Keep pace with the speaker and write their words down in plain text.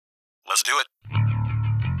Let's do it.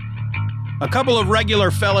 A couple of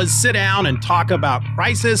regular fellas sit down and talk about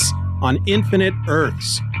Crisis on Infinite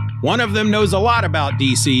Earths. One of them knows a lot about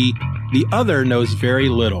DC, the other knows very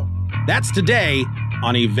little. That's today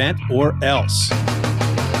on Event or Else.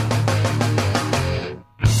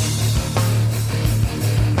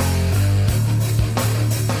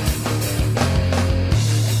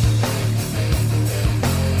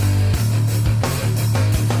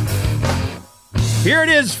 Here it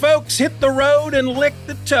is, folks. Hit the road and lick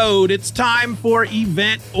the toad. It's time for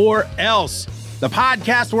Event or Else, the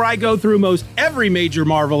podcast where I go through most every major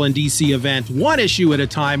Marvel and DC event, one issue at a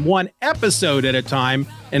time, one episode at a time.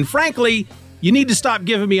 And frankly, you need to stop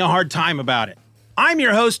giving me a hard time about it. I'm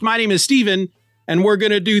your host. My name is Steven, and we're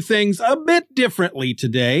going to do things a bit differently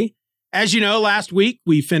today. As you know, last week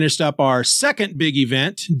we finished up our second big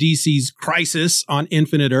event, DC's Crisis on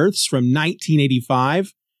Infinite Earths from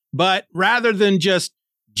 1985. But rather than just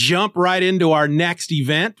jump right into our next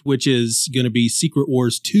event, which is going to be Secret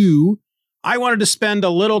Wars 2, I wanted to spend a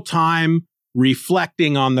little time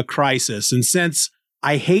reflecting on the Crisis. And since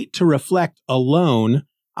I hate to reflect alone,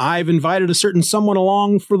 I've invited a certain someone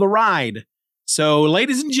along for the ride. So,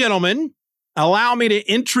 ladies and gentlemen, allow me to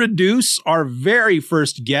introduce our very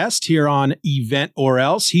first guest here on Event or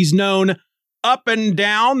Else. He's known up and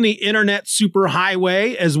down the internet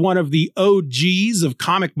superhighway as one of the OGs of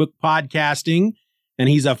comic book podcasting, and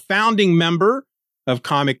he's a founding member of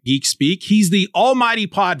Comic Geek Speak. He's the almighty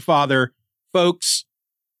podfather, folks,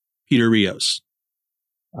 Peter Rios.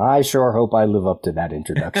 I sure hope I live up to that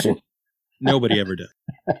introduction. Nobody ever does.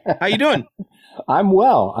 How you doing? I'm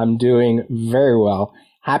well. I'm doing very well.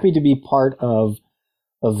 Happy to be part of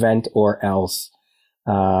Event or Else.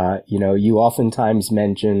 You oftentimes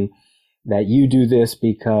mention that you do this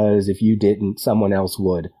because if you didn't, someone else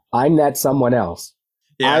would. I'm that someone else.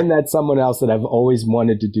 Yeah. I'm that someone else that I've always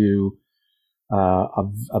wanted to do a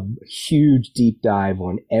huge deep dive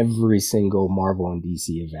on every single Marvel and DC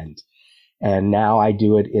event. And now I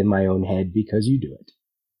do it in my own head because you do it.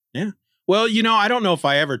 Yeah. Well, I don't know if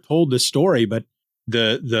I ever told this story, but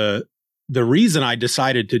the reason I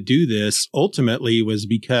decided to do this ultimately was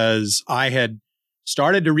because I had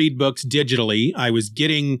started to read books digitally. I was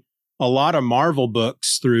getting a lot of Marvel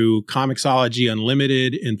books through Comixology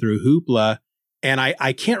Unlimited and through Hoopla. And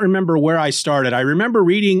I can't remember where I started. I remember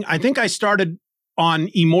reading, I think I started on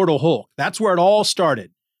Immortal Hulk. That's where it all started.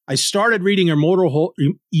 I started reading Immortal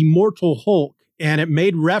Hulk, and it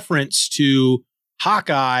made reference to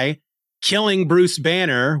Hawkeye killing Bruce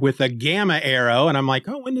Banner with a gamma arrow. And I'm like,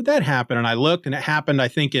 oh, when did that happen? And I looked, and it happened, I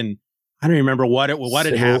think, I don't remember what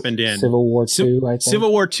had happened in Civil War II, I think.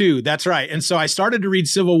 Civil War II, that's right. And so I started to read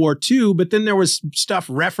Civil War II, but then there was stuff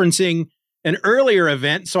referencing an earlier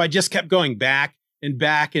event. So I just kept going back and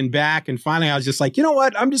back and back. And finally I was just like, you know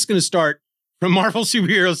what? I'm just going to start from Marvel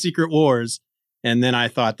Superhero Secret Wars. And then I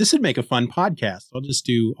thought this would make a fun podcast. I'll just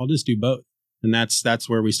do both. And that's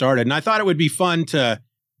where we started. And I thought it would be fun to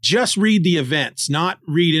just read the events, not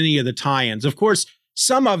read any of the tie-ins. Of course,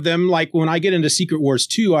 some of them, like when I get into Secret Wars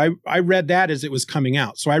 2, I read that as it was coming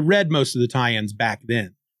out. So I read most of the tie-ins back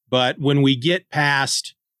then. But when we get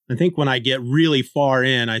past, I think when I get really far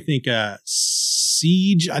in, I think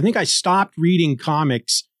Siege, I think I stopped reading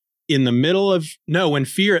comics in the middle of, when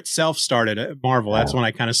Fear itself started at Marvel. That's when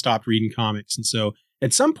I kind of stopped reading comics. And so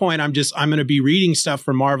at some point, I'm going to be reading stuff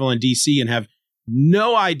from Marvel and DC and have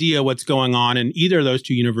no idea what's going on in either of those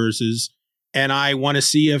two universes. And I want to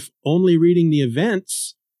see if only reading the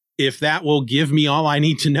events, if that will give me all I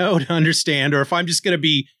need to know to understand, or if I'm just going to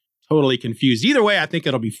be totally confused. Either way, I think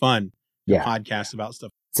it'll be fun to podcast about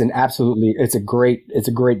stuff. It's a great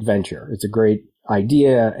venture. It's a great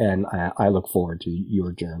idea. And I look forward to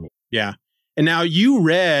your journey. Yeah. And now you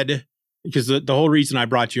read, because the whole reason I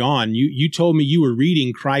brought you on, you told me you were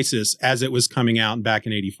reading Crisis as it was coming out back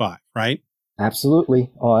in 85, right?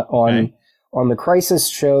 Absolutely. On the Crisis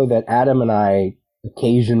show that Adam and I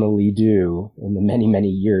occasionally do in the many, many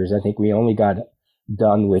years, I think we only got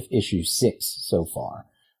done with issue 6 so far.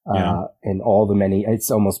 And all the many, it's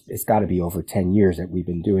got to be over 10 years that we've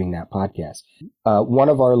been doing that podcast. One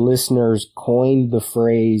of our listeners coined the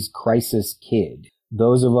phrase Crisis Kid.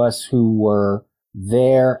 Those of us who were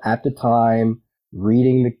there at the time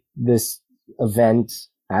reading this event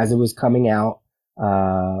as it was coming out,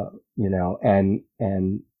 and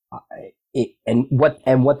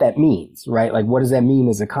what that means, right? Like, what does that mean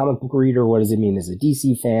as a comic book reader? What does it mean as a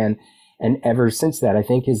DC fan? And ever since that, I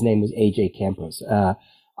think his name was AJ Campos.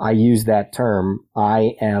 I use that term.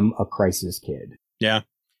 I am a Crisis Kid. Yeah.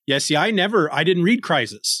 Yeah. See, I didn't read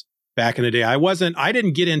Crisis back in the day. I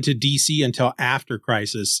didn't get into DC until after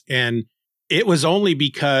Crisis. And It was only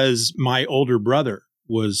because my older brother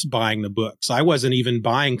was buying the books. I wasn't even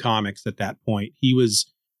buying comics at that point. He was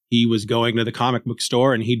going to the comic book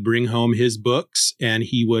store and he'd bring home his books, and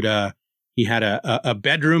he had a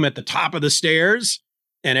bedroom at the top of the stairs.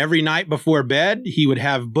 And every night before bed, he would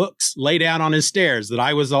have books lay down on his stairs that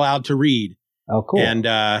I was allowed to read. Oh, cool.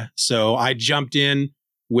 And so I jumped in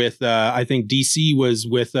with, I think DC was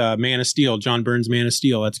with Man of Steel, John Byrne's Man of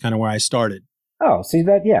Steel. That's kind of where I started. Oh, see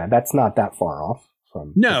that? Yeah, that's not that far off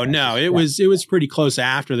from. No, it was pretty close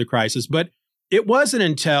after the Crisis, but it wasn't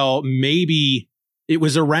until maybe it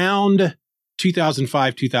was around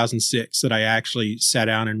 2005, 2006 that I actually sat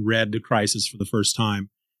down and read the Crisis for the first time.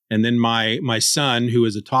 And then my son, who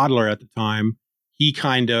was a toddler at the time, he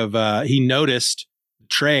kind of he noticed the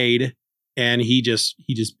trade, and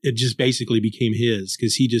it just basically became his,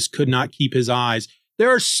 because he just could not keep his eyes. There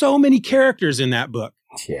are so many characters in that book.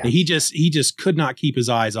 Yeah. He just could not keep his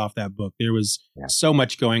eyes off that book. There was so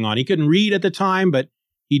much going on. He couldn't read at the time, but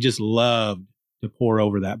he just loved to pore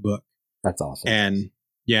over that book. That's awesome. And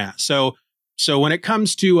yeah, so when it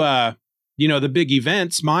comes to the big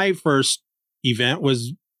events, my first event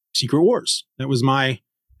was Secret Wars. That was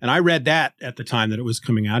and I read that at the time that it was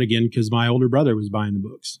coming out, again because my older brother was buying the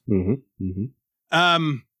books. Mm-hmm.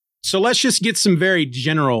 Mm-hmm. So let's just get some very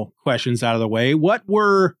general questions out of the way. What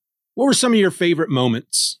were some of your favorite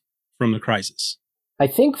moments from the Crisis? I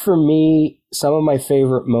think for me, some of my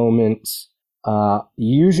favorite moments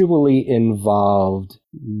usually involved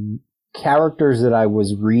characters that I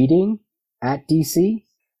was reading at DC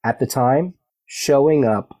at the time showing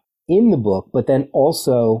up in the book, but then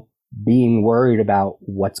also being worried about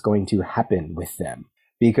what's going to happen with them.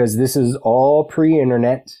 Because this is all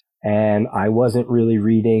pre-internet, and I wasn't really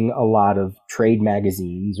reading a lot of trade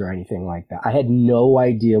magazines or anything like that. I had no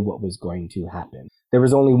idea what was going to happen. There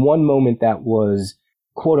was only one moment that was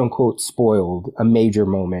quote unquote spoiled, a major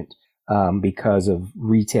moment, because of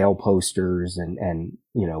retail posters and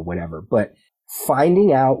whatever. But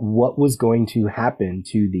finding out what was going to happen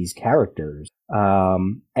to these characters,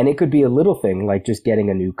 and it could be a little thing like just getting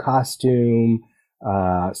a new costume,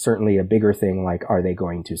 certainly a bigger thing like, are they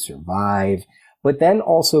going to survive? But then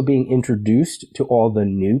also being introduced to all the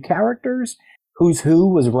new characters. Who's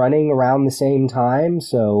Who was running around the same time.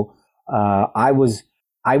 So I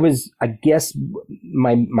guess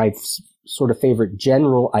my sort of favorite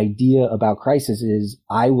general idea about Crisis is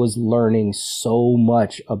I was learning so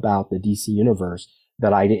much about the DC universe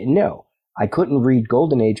that I didn't know. I couldn't read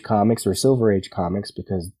Golden Age comics or Silver Age comics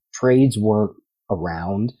because trades weren't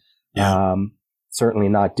around. Yeah. Certainly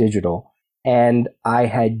not digital. And I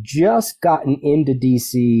had just gotten into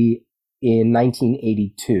DC in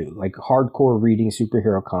 1982, like hardcore reading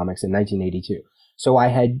superhero comics in 1982. So I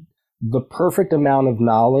had the perfect amount of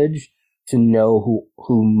knowledge to know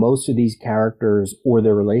who most of these characters or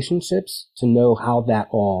their relationships, to know how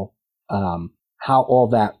all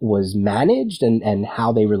that was managed and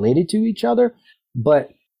how they related to each other. But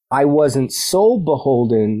I wasn't so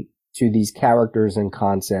beholden to these characters and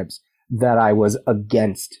concepts that I was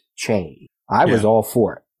against change. I was all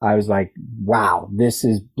for it. I was like, wow, this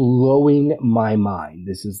is blowing my mind.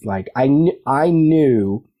 This is like, I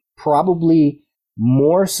knew probably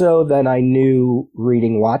more so than I knew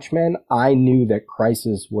reading Watchmen, I knew that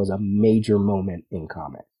Crisis was a major moment in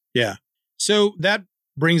comics. Yeah. So that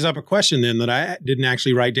brings up a question then that I didn't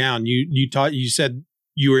actually write down. You said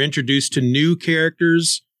you were introduced to new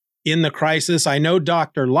characters in the Crisis. I know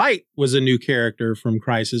Dr. Light was a new character from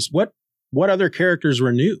Crisis. What other characters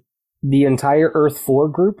were new? The entire Earth 4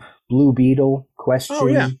 group, Blue Beetle, Question. Oh,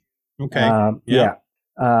 yeah. Okay. Yeah.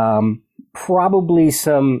 Probably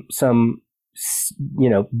some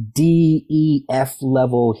D, E, F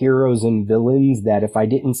level heroes and villains that if I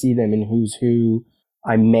didn't see them in Who's Who,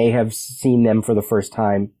 I may have seen them for the first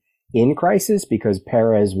time in Crisis, because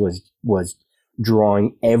Perez was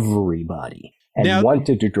drawing everybody and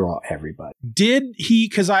wanted to draw everybody. Did he?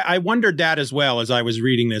 Because I wondered that as well as I was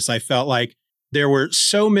reading this. I felt like there were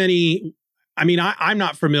so many. I mean, I'm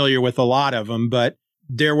not familiar with a lot of them, but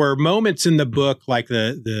there were moments in the book like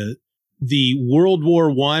the World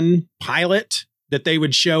War I pilot that they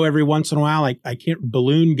would show every once in a while. Like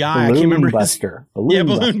Balloon Guy. I can't remember.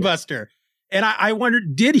 Balloon Buster. And I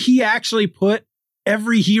wondered, did he actually put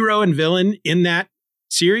every hero and villain in that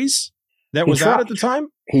series that was out at the time?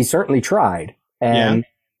 He certainly tried. And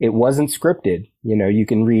it wasn't scripted. You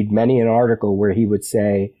can read many an article where he would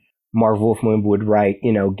say, Marv Wolfman would write,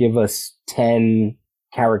 give us 10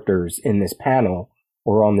 characters in this panel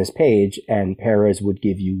or on this page, and Perez would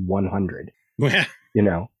give you 100.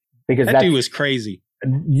 Because that dude was crazy.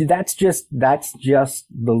 That's just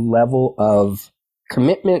the level of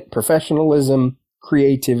commitment, professionalism,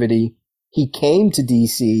 creativity. He came to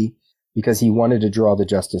DC because he wanted to draw the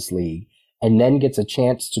Justice League, and then gets a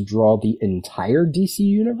chance to draw the entire DC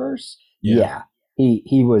universe. Yeah.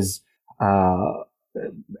 He was,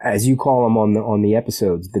 as you call him on the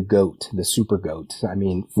episodes, the GOAT, the super GOAT. I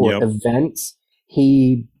mean, for events,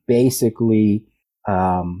 he basically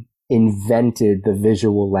invented the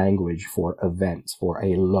visual language for events for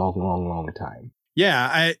a long time.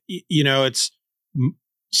 Yeah, it's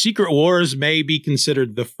Secret Wars may be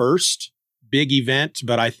considered the first big event,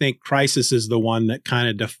 but I think Crisis is the one that kind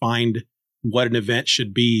of defined what an event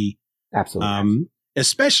should be. Absolutely.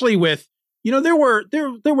 Especially with,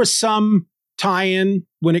 there was some tie-in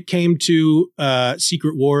when it came to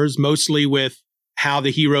Secret Wars, mostly with how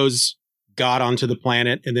the heroes got onto the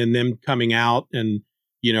planet and then them coming out and,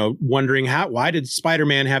 wondering why did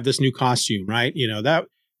Spider-Man have this new costume, right?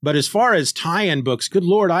 But as far as tie-in books, good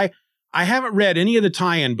Lord, I haven't read any of the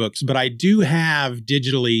tie-in books, but I do have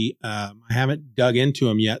digitally, I haven't dug into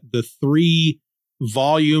them yet, the 3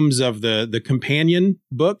 volumes of the companion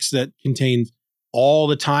books that contains all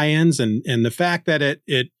the tie-ins, and the fact that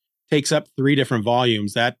it takes up 3 different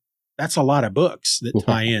volumes, that's a lot of books that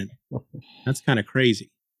tie in. That's kind of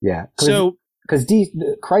crazy. Yeah. So because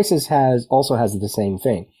Crisis also has the same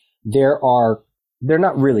thing. They're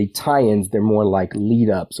not really tie-ins, they're more like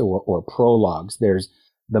lead-ups or prologues. There's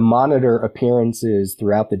the Monitor appearances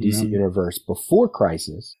throughout the DC universe before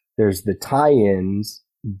Crisis. There's the tie-ins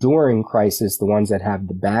during Crisis, the ones that have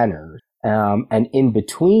the banners. And in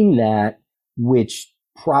between that, which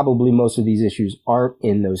probably most of these issues aren't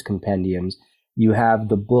in those compendiums, you have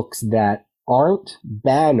the books that aren't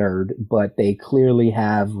bannered, but they clearly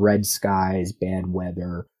have red skies, bad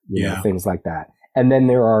weather, things like that. And then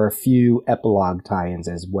there are a few epilogue tie-ins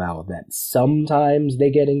as well that sometimes they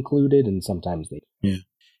get included and sometimes they don't.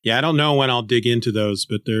 Yeah, I don't know when I'll dig into those,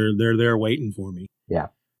 but they're there waiting for me. Yeah.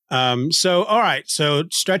 So, all right. So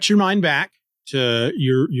stretch your mind back to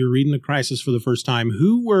you're reading the Crisis for the first time.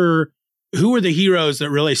 Who were the heroes that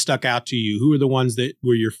really stuck out to you? Who were the ones that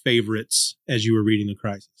were your favorites as you were reading the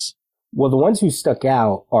Crisis? Well, the ones who stuck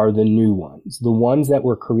out are the new ones, the ones that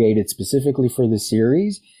were created specifically for the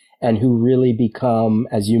series and who really become,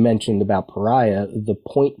 as you mentioned about Pariah, the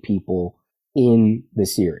point people in the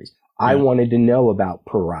series. Yeah. I wanted to know about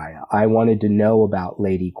Pariah. I wanted to know about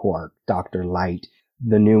Lady Quark, Dr. Light,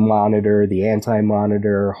 the new Monitor, the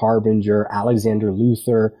Anti-Monitor, Harbinger, Alexander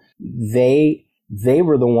Luthor. They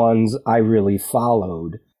were the ones I really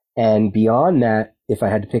followed. And beyond that, if I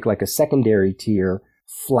had to pick like a secondary tier,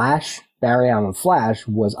 Flash, Barry Allen Flash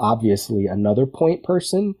was obviously another point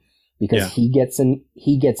person because he gets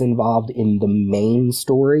involved in the main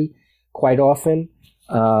story quite often.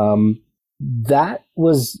 That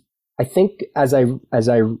was, I think, as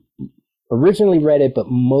I originally read it, but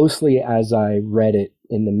mostly as I read it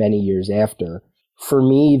in the many years after, for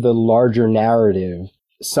me, the larger narrative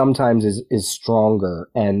sometimes is stronger.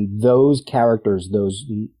 And those characters, those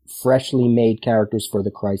freshly made characters for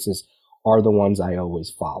the Crisis, are the ones I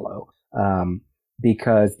always follow.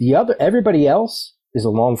 Because everybody else is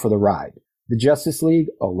along for the ride. The Justice League,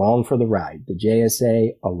 along for the ride. The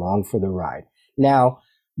JSA, along for the ride. Now,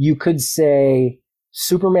 you could say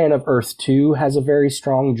Superman of Earth 2 has a very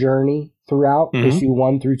strong journey throughout issue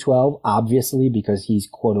 1 through 12, obviously, because he's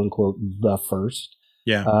quote unquote the first.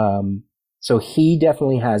 Yeah. So he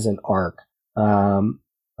definitely has an arc,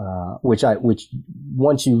 which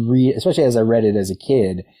once you read, especially as I read it as a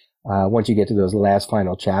kid, once you get to those last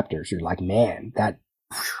final chapters, you're like, man,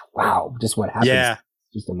 wow, just what happens. Yeah.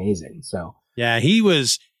 Just amazing. So yeah, he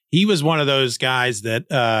was one of those guys that,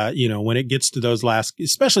 when it gets to those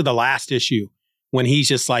especially the last issue, when he's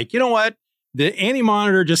just like, you know what, the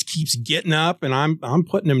Anti-Monitor just keeps getting up and I'm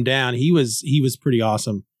putting him down. He was pretty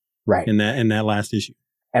awesome. Right. In that last issue.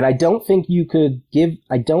 And I don't think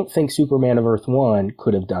Superman of Earth 1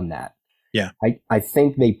 could have done that. Yeah. I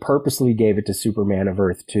think they purposely gave it to Superman of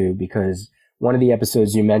Earth 2 because one of the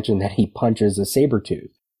episodes you mentioned that he punches a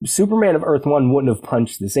Sabretooth. Superman of Earth 1 wouldn't have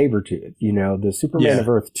punched the Sabretooth. The Superman of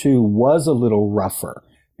Earth 2 was a little rougher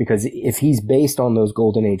because if he's based on those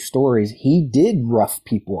Golden Age stories, he did rough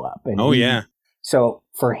people up. And so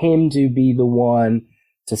for him to be the one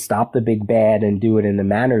to stop the big bad and do it in the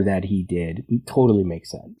manner that he did, it totally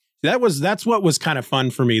makes sense. That's what was kind of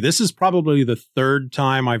fun for me. This is probably the 3rd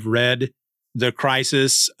time I've read the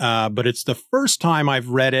Crisis, but it's the first time I've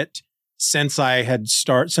read it since I've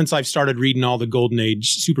started reading all the Golden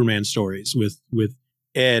Age Superman stories with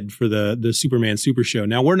Ed for the Superman Super Show.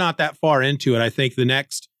 Now we're not that far into it. I think the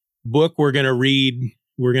next book we're going to read,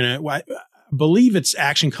 believe it's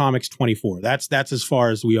Action Comics 24. That's as far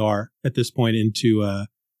as we are at this point into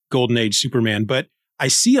Golden Age Superman. But I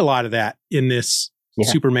see a lot of that in this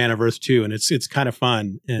Superman of Earth 2, and it's kind of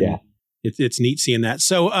fun, and it's neat seeing that.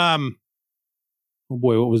 So, oh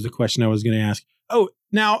boy, what was the question I was going to ask? Oh,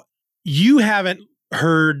 now you haven't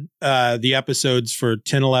heard the episodes for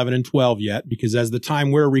 10, 11, and 12 yet, because as the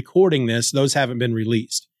time we're recording this, those haven't been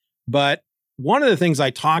released. But one of the things I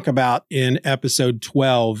talk about in episode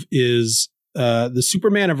 12 is the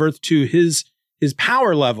Superman of Earth 2, his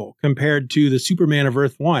power level compared to the Superman of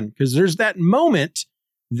Earth 1, because there's that moment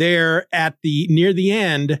there at near the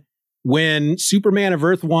end when Superman of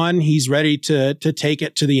Earth 1, he's ready to take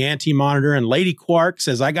it to the Anti-Monitor, and Lady Quark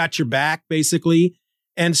says, "I got your back," basically.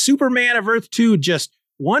 And Superman of Earth 2, just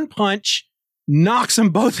one punch knocks them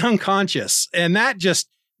both unconscious. And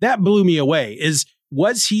that blew me away.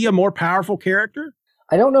 Was he a more powerful character?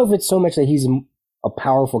 I don't know if it's so much that he's a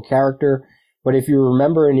powerful character, but if you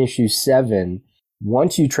remember in issue 7,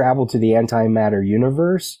 once you travel to the antimatter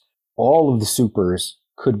universe, all of the supers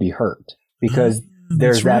could be hurt, because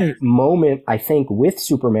there's that moment, I think, with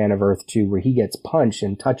Superman of Earth 2 where he gets punched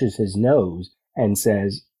and touches his nose and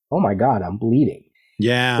says, "Oh my God, I'm bleeding."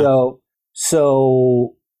 Yeah.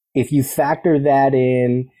 So if you factor that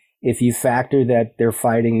in, if you factor that they're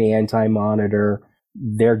fighting the Anti-Monitor,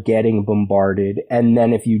 they're getting bombarded, and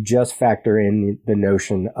then if you just factor in the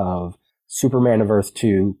notion of Superman of Earth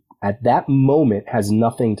 2 at that moment has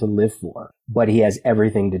nothing to live for, but he has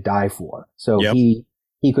everything to die for. So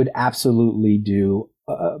he could absolutely do,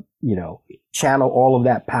 channel all of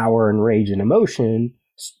that power and rage and emotion,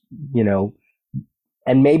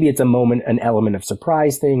 and maybe it's an element of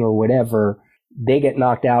surprise thing or whatever. They get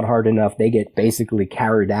knocked out hard enough, they get basically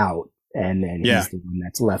carried out, and then he's the one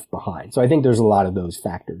that's left behind. So I think there's a lot of those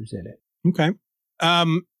factors in it. Okay.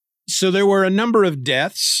 So there were a number of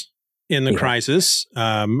deaths in the Crisis.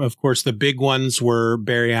 Of course, the big ones were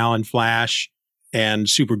Barry Allen, Flash, and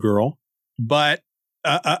Supergirl. But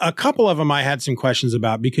a couple of them I had some questions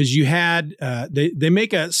about, because you had, they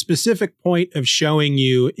make a specific point of showing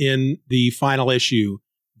you in the final issue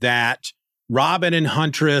that Robin and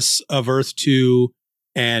Huntress of Earth 2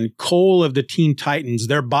 and Cole of the Teen Titans,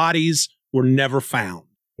 their bodies were never found.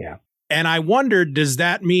 Yeah. And I wondered, does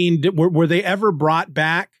that mean, were they ever brought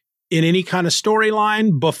back in any kind of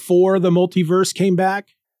storyline before the multiverse came back?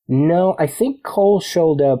 No, I think Cole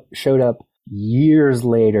showed up years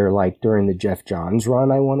later, like during the Jeff Johns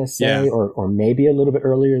run, I want to say, or maybe a little bit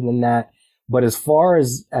earlier than that. But as far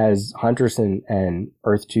as Huntress and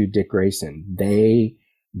Earth 2 Dick Grayson,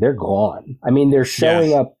 they're gone. I mean, they're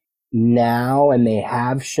showing up now, and they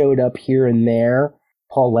have showed up here and there.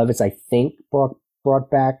 Paul Levitz, I think, brought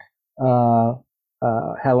back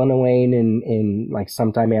Helena Wayne in like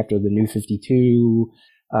sometime after the New 52.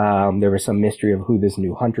 There was some mystery of who this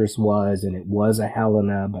new Huntress was, and it was a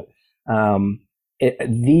Helena, but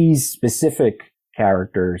these specific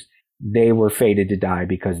characters, they were fated to die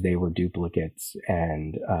because they were duplicates.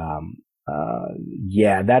 And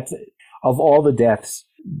that's, of all the deaths,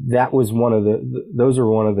 that was those are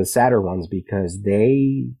one of the sadder ones, because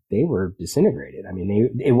they were disintegrated. I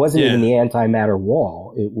mean, it wasn't even the antimatter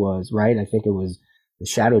wall. It was, right? I think it was the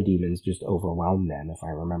shadow demons just overwhelmed them, if I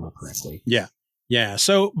remember correctly. Yeah. Yeah.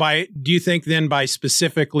 So do you think then by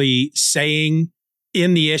specifically saying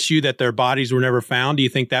in the issue that their bodies were never found, do you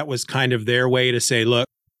think that was kind of their way to say, look,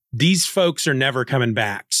 these folks are never coming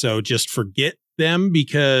back, so just forget them,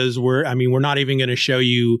 because we're not even going to show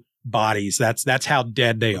you bodies. That's how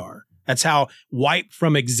dead they are. That's how wiped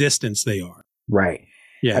from existence they are. Right.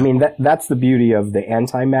 Yeah. I mean, that's the beauty of the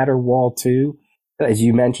antimatter wall too. As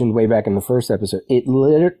you mentioned way back in the first episode, it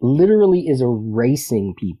literally is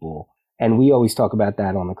erasing people. And we always talk about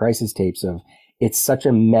that on the Crisis tapes of, it's such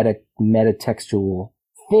a metatextual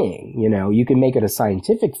thing. You can make it a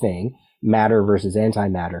scientific thing, matter versus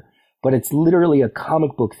antimatter, but it's literally a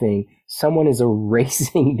comic book thing. Someone is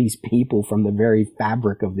erasing these people from the very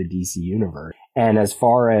fabric of the DC universe. And as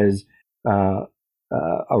far as a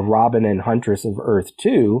Robin and Huntress of Earth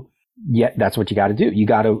 2, that's what you got to do.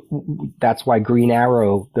 That's why Green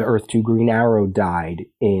Arrow, the Earth 2 Green Arrow, died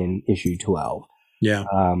in issue 12. Yeah.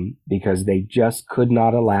 Because they just could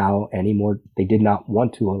not allow any more. They did not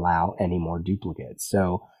want to allow any more duplicates.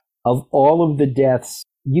 So of all of the deaths,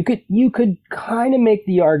 you could kind of make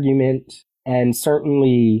the argument, and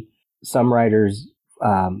certainly some writers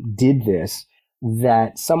did this,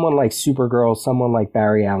 that someone like Supergirl, someone like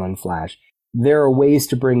Barry Allen Flash, there are ways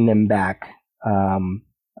to bring them back. And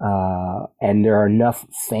there are enough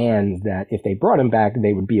fans that if they brought him back,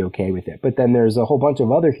 they would be okay with it. But then there's a whole bunch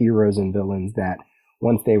of other heroes and villains that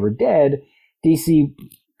once they were dead, DC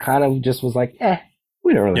kind of just was like,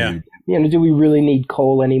 we don't really need that. Do we really need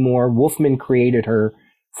Cole anymore? Wolfman created her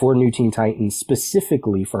for New Teen Titans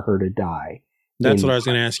specifically for her to die. That's what I was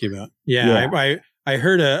going to ask you about. Yeah. I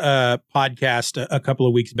heard a podcast a couple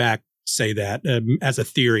of weeks back say that as a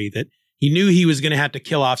theory, that he knew he was going to have to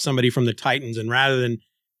kill off somebody from the Titans, and rather than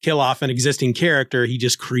kill off an existing character, he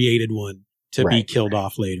just created one to be killed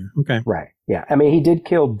off later. Okay. Right. Yeah. I mean, he did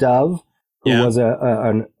kill Dove, who was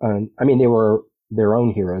I mean, they were their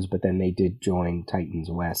own heroes, but then they did join Titans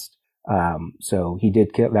West. So he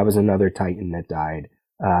did kill, that was another Titan that died.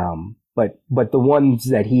 But the ones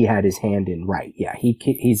that he had his hand in, right. Yeah.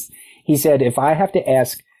 He said, if I have to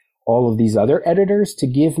ask all of these other editors to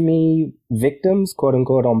give me victims, quote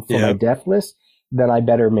unquote, for my death list, then I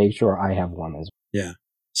better make sure I have one as well. Yeah.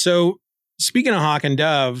 So speaking of Hawk and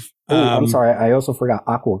Dove, I'm sorry, I also forgot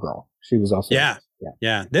Aqua Girl. She was also yeah.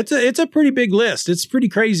 It's a pretty big list. It's pretty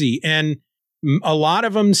crazy, and a lot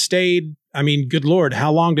of them stayed. I mean, good Lord,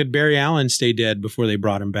 how long did Barry Allen stay dead before they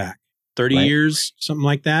brought him back? 30 years, something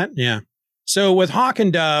like that. Yeah. So with Hawk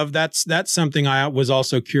and Dove, that's something I was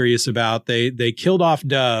also curious about. They killed off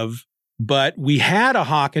Dove, but we had a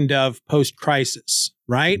Hawk and Dove post-Crisis,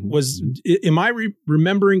 right? Am I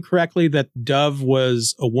remembering correctly that Dove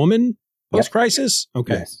was a woman post-Crisis?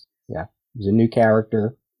 Okay. Yes. Yeah. It was a new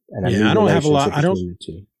character. And I don't have a lot. I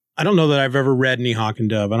don't know that I've ever read any Hawk and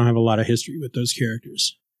Dove. I don't have a lot of history with those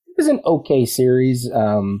characters. It was an okay series.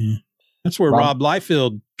 That's where Rob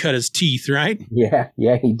Liefeld cut his teeth, right? Yeah,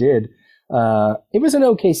 he did. It was an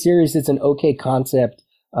okay series. It's an okay concept.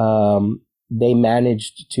 They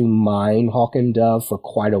managed to mine Hawk and Dove for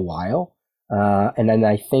quite a while. And then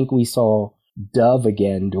I think we saw Dove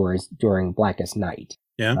again during Blackest Night.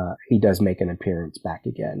 Yeah. He does make an appearance back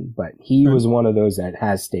again, but he was one of those that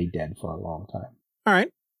has stayed dead for a long time. All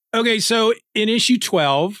right. Okay. So in issue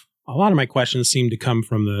 12, a lot of my questions seem to come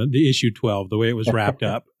from the issue 12, the way it was wrapped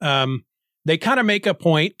up. They kind of make a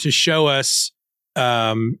point to show us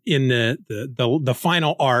in the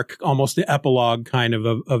final arc, almost the epilogue kind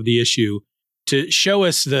of the issue, to show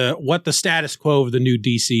us what the status quo of the new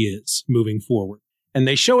DC is moving forward. And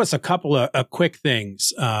they show us a couple of quick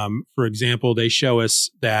things. For example, they show us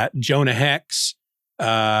that Jonah Hex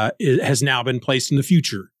has now been placed in the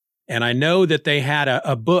future. And I know that they had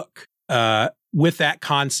a book with that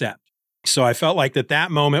concept. So I felt like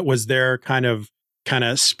that moment was their kind of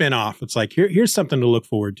spin-off. It's like, here's something to look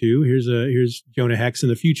forward to. Here's Jonah Hex in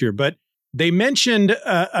the future. But they mentioned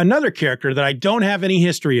another character that I don't have any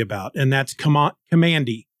history about, and that's Kamandi.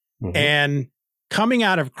 Mm-hmm. And coming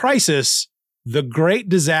out of Crisis, the great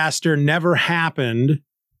disaster never happened,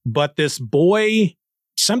 but this boy,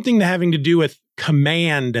 something having to do with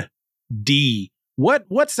Command D.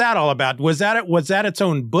 What's that all about? Was that its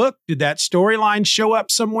own book? Did that storyline show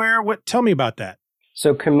up somewhere? Tell me about that.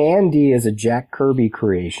 So Command D is a Jack Kirby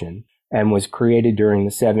creation and was created during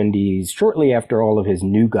the 70s, shortly after all of his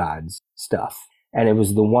New Gods stuff. And it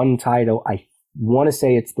was the one title, I want to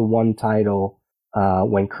say it's the one title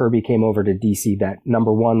when Kirby came over to DC that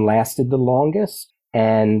number one lasted the longest.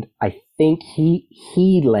 And I think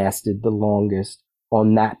he lasted the longest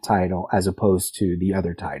on that title as opposed to the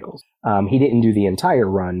other titles. He didn't do the entire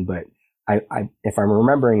run, but if I'm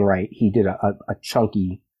remembering right, he did a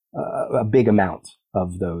chunky, a big amount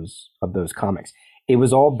of those comics. It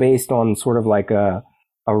was all based on sort of like a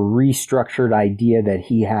restructured idea that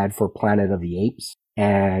he had for Planet of the Apes.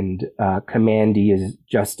 And Kamandi is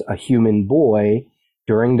just a human boy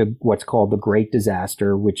during what's called the Great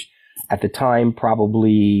Disaster, which at the time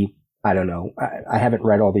probably, I don't know, I haven't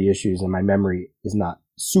read all the issues and my memory is not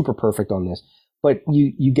super perfect on this, but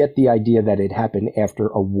you get the idea that it happened after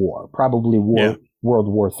a war, probably World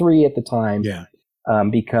War III at the time,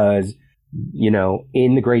 because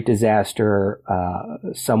in the Great Disaster,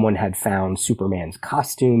 someone had found Superman's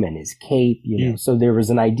costume and his cape, so there was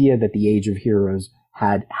an idea that the Age of Heroes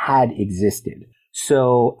had existed.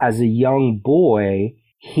 So as a young boy,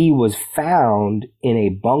 he was found in a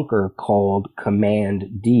bunker called Command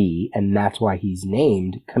D, and that's why he's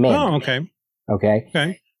named Command. Oh, okay.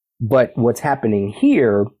 Okay. But what's happening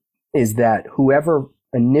here is that whoever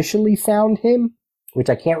initially found him, which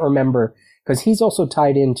I can't remember, because he's also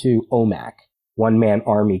tied into OMAC, One Man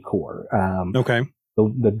Army Corps. Okay.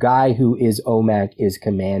 The guy who is OMAC is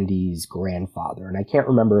Commandy's grandfather, and I can't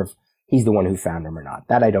remember if he's the one who found him or not.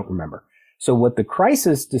 That I don't remember. So what the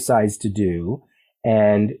Crisis decides to do,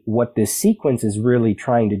 and what this sequence is really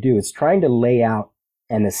trying to do, it's trying to lay out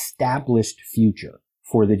an established future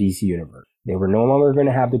for the DC Universe. They were no longer going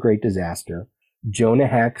to have the Great Disaster. Jonah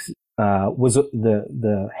Hex was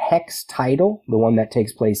the Hex title, the one that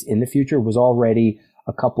takes place in the future, was already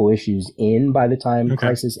a couple issues in by the time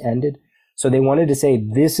Crisis ended. So they wanted to say,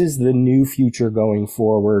 this is the new future going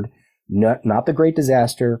forward, not the Great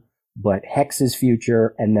Disaster, but Hex's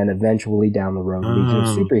future, and then eventually down the road, Legion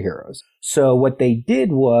of Superheroes. So what they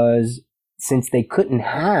did was, since they couldn't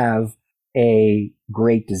have a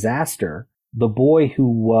Great Disaster, the boy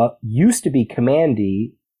who used to be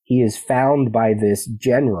Kamandi, he is found by this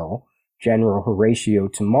General Horatio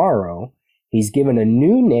Tomorrow. He's given a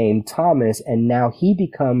new name, Thomas, and now he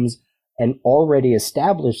becomes an already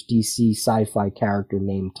established DC sci-fi character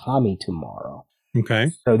named Tommy Tomorrow.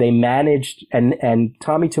 Okay. So they managed, and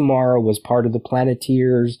Tommy Tomorrow was part of the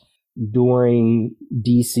Planeteers during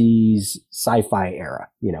DC's sci-fi era.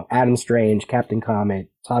 You know, Adam Strange, Captain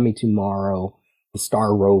Comet, Tommy Tomorrow, the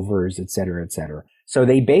Star Rovers, et cetera, et cetera. So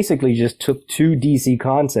they basically just took two DC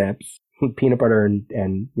concepts, peanut butter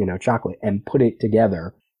and chocolate, and put it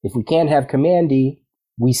together. If we can't have Kamandi,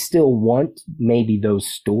 we still want maybe those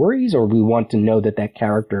stories, or we want to know that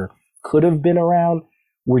character could have been around.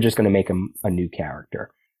 We're just going to make him a new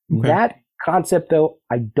character. Okay. That concept, though,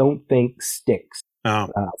 I don't think sticks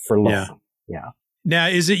for long. Yeah. Now,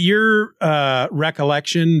 is it your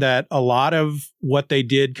recollection that a lot of what they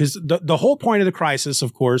did, because the whole point of the Crisis,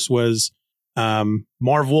 of course, was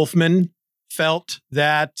Marv Wolfman felt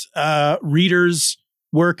that readers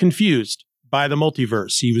were confused by the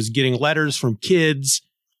multiverse. He was getting letters from kids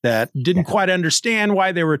that didn't quite understand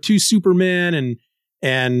why there were two Supermen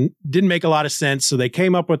and didn't make a lot of sense. So they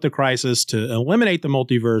came up with the Crisis to eliminate the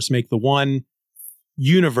multiverse, make the one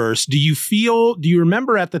universe. Do you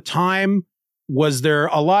remember at the time, was there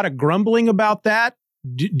a lot of grumbling about that?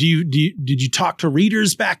 Did you talk to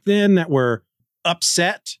readers back then that were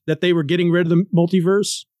upset that they were getting rid of the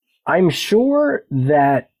multiverse? I'm sure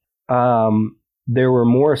that there were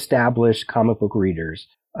more established comic book readers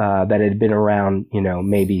that had been around,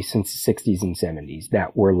 maybe since the 60s and 70s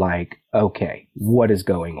that were like, okay, what is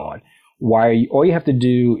going on? All you have to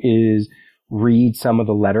do is read some of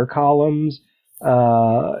the letter columns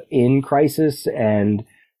in Crisis, and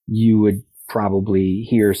you would probably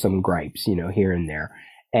hear some gripes, here and there.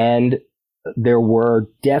 And there were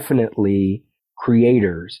definitely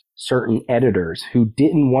creators, certain editors who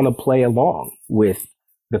didn't want to play along with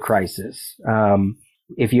the Crisis.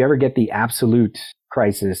 If you ever get the Absolute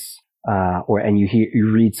Crisis, and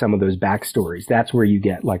you read some of those backstories, that's where you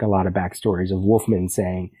get like a lot of backstories of Wolfman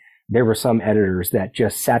saying there were some editors that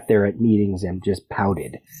just sat there at meetings and just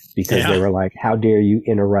pouted because they were like, how dare you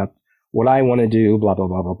interrupt what I want to do, blah, blah,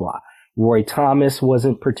 blah, blah, blah. Roy Thomas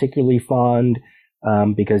wasn't particularly fond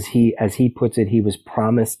because he, as he puts it, he was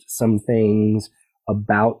promised some things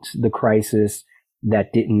about the Crisis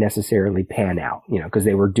that didn't necessarily pan out, because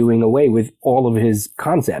they were doing away with all of his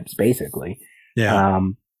concepts, basically. Yeah.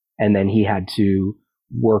 And then he had to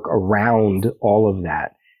work around all of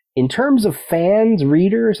that. In terms of fans,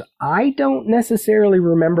 readers, I don't necessarily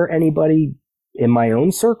remember anybody in my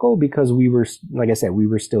own circle because we were, like I said, we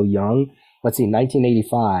were still young. Let's see,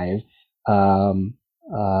 1985.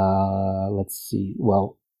 Let's see.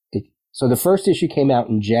 Well, so the first issue came out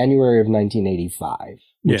in January of 1985,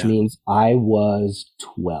 which means I was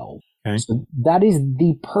 12. Okay. So that is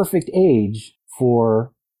the perfect age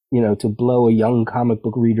for, to blow a young comic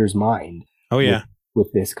book reader's mind. Oh, yeah.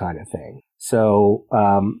 With this kind of thing. So,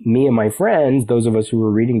 me and my friends, those of us who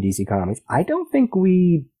were reading DC Comics, I don't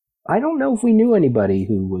know if we knew anybody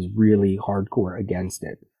who was really hardcore against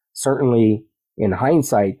it. Certainly, in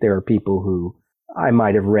hindsight, there are people who I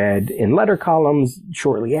might have read in letter columns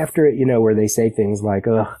shortly after it, where they say things like,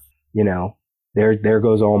 there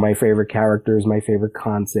goes all my favorite characters, my favorite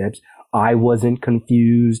concepts. I wasn't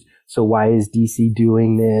confused. So why is DC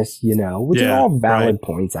doing this? Which are all valid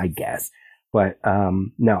points, I guess. But,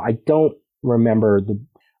 no, I don't remember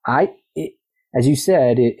as you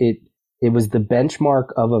said, it was the benchmark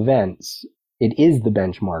of events. It is the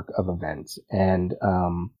benchmark of events. And,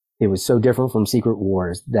 it was so different from Secret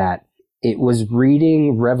Wars that it was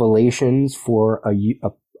reading Revelations for a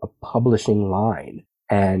publishing line.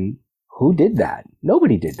 And who did that?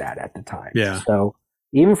 Nobody did that at the time. Yeah. So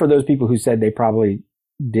even for those people who said they probably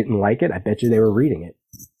didn't like it, I bet you they were reading it.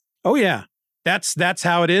 Oh, yeah. That's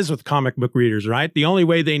how it is with comic book readers, right? The only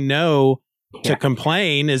way they know to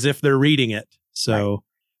complain is if they're reading it. So,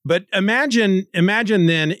 but imagine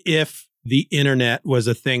then if the internet was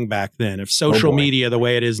a thing back then, if social media the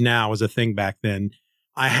way it is now was a thing back then,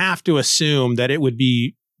 I have to assume that it would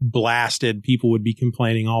be blasted. People would be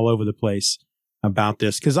complaining all over the place about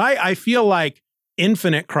this. Because I feel like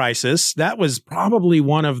Infinite Crisis, that was probably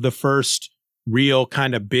one of the first real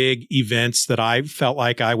kind of big events that I felt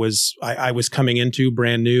like I was coming into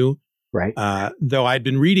brand new. Right. Though I'd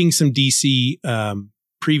been reading some DC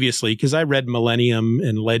previously because I read Millennium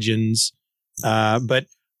and Legends. But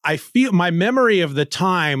I feel my memory of the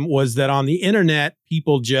time was that on the internet,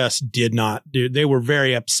 people just did not do. They were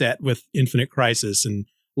very upset with Infinite Crisis and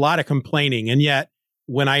a lot of complaining. And yet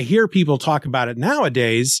when I hear people talk about it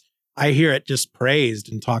nowadays, I hear it just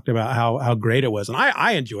praised and talked about how great it was. And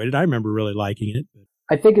I enjoyed it. I remember really liking it.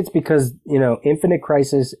 I think it's because, Infinite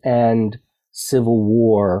Crisis and Civil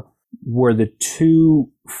War were the two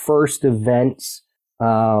first events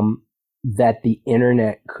that the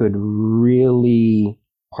internet could really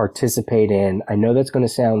participate in. I know that's going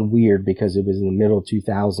to sound weird because it was in the middle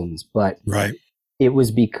 2000s, but right. It was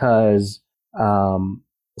because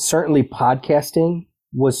certainly podcasting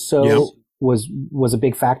was was a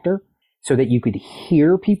big factor, so that you could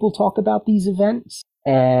hear people talk about these events.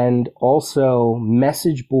 And also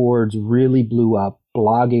message boards really blew up.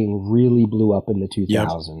 Blogging really blew up in the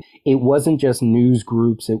 2000s. Yep. It wasn't just news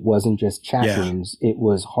groups. It wasn't just chat rooms. It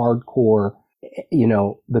was hardcore,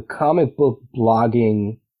 the comic book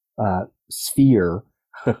blogging sphere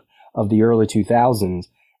of the early 2000s.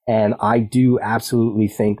 And I do absolutely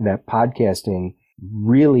think that podcasting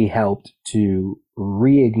really helped to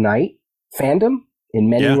reignite fandom in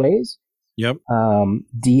many ways. Yep.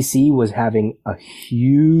 DC was having a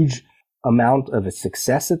huge amount of a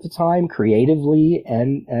success at the time, creatively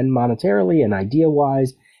and monetarily and idea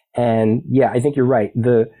wise. And I think you're right.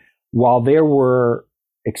 While there were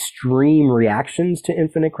extreme reactions to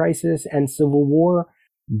Infinite Crisis and Civil War,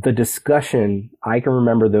 the discussion, I can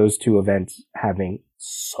remember those two events having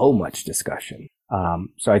so much discussion.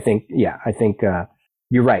 So I think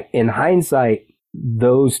you're right. In hindsight,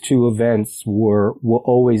 those two events will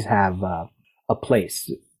always have a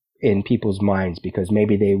place in people's minds because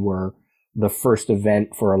maybe they were the first event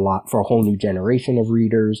for a whole new generation of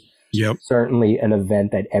readers. Yep. Certainly an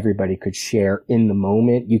event that everybody could share in the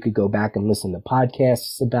moment. You could go back and listen to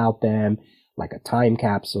podcasts about them, like a time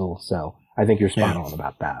capsule. So I think you're spot on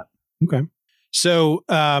about that. Okay. So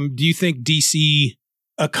do you think DC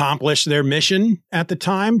accomplished their mission at the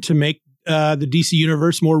time to make the DC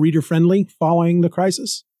universe more reader friendly following the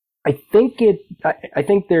crisis? I think you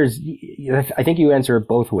answer it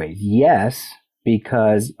both ways. Yes,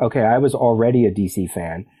 because, I was already a DC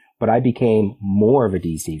fan, but I became more of a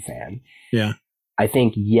DC fan. Yeah. I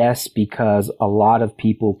think yes, because a lot of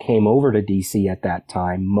people came over to DC at that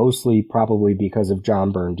time, mostly probably because of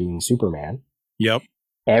John Byrne doing Superman. Yep.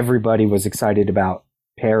 Everybody was excited about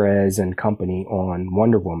Perez and company on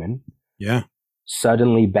Wonder Woman. Yeah.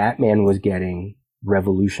 Suddenly Batman was getting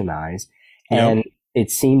revolutionized. And it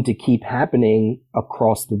seemed to keep happening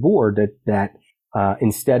across the board that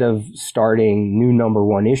instead of starting new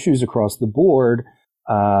 #1 issues across the board,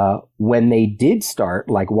 when they did start,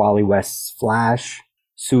 like Wally West's Flash,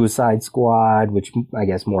 Suicide Squad, which I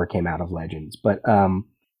guess more came out of Legends, but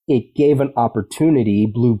it gave an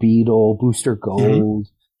opportunity, Blue Beetle, Booster Gold,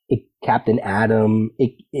 Captain Atom,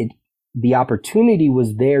 the opportunity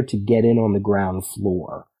was there to get in on the ground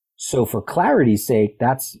floor. So for clarity's sake,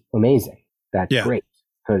 that's amazing. That's great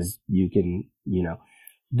because you can,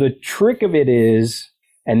 the trick of it is,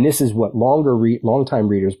 and this is what longtime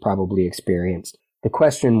readers probably experienced. The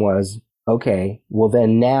question was, okay, well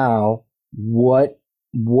then now what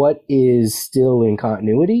is still in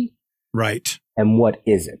continuity? Right. And what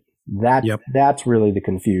isn't? That's really the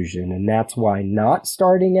confusion. And that's why not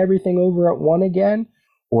starting everything over at one again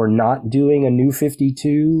or not doing a new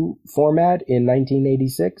 52 format in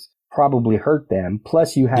 1986 probably hurt them.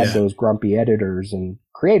 Plus you had those grumpy editors and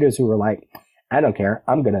creators who were like, I don't care.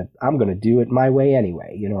 I'm going to do it my way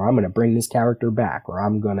anyway. I'm going to bring this character back, or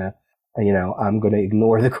I'm going to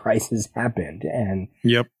ignore the crisis happened. And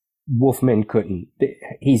Wolfman couldn't,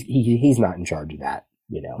 he's not in charge of that,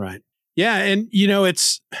 Right. Yeah. And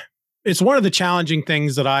it's one of the challenging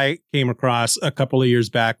things that I came across a couple of years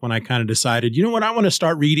back when I kind of decided, I want to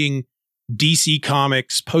start reading DC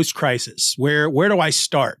Comics post-crisis. Where do I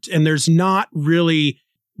start? And there's not really,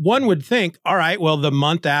 one would think, all right, well, the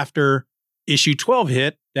month after issue 12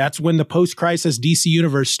 hit, that's when the post-crisis DC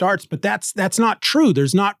universe starts. But that's not true.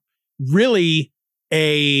 There's not really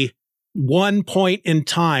a one point in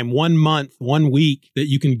time, 1 month, 1 week that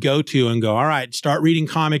you can go to and go, all right, start reading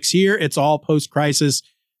comics here. It's all post-crisis,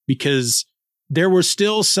 because there were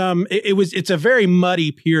still some, it's a very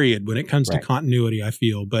muddy period when it comes to continuity, I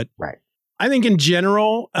feel. But I think in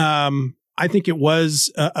general, I think it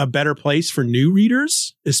was a better place for new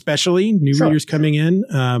readers, especially new readers coming in.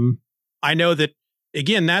 I know that,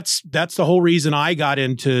 again, that's the whole reason I got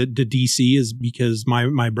into DC is because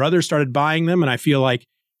my brother started buying them. And I feel like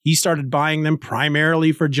he started buying them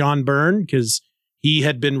primarily for John Byrne because he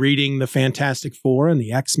had been reading the Fantastic Four and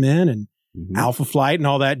the X-Men and Alpha Flight and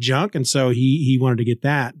all that junk. And so he wanted to get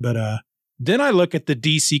that. But then I look at the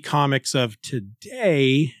DC Comics of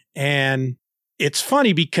today, and it's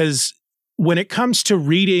funny because when it comes to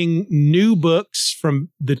reading new books from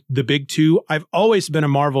the big two, I've always been a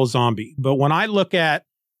Marvel zombie. But when I look at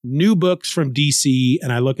new books from DC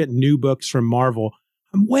and I look at new books from Marvel,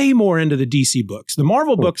 I'm way more into the DC books. The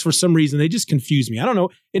Marvel books, for some reason, they just confuse me. I don't know.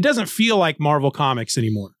 It doesn't feel like Marvel Comics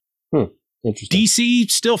anymore. Interesting. DC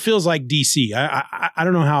still feels like DC. I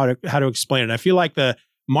don't know how to explain it. I feel like the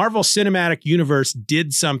Marvel Cinematic Universe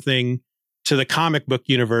did something to the comic book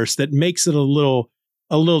universe that makes it a little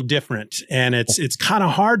different, and it's kind of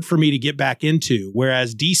hard for me to get back into.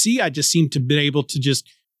 Whereas DC, I just seem to be able to just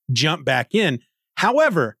jump back in.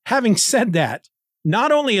 However, having said that,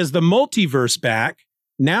 not only is the multiverse back,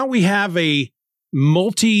 now we have a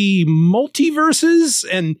multiverses,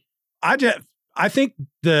 and I think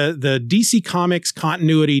the DC Comics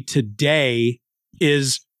continuity today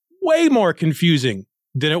is way more confusing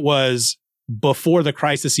than it was before the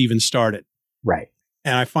crisis even started. Right.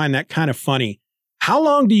 And I find that kind of funny. How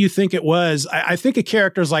long do you think it was? I think of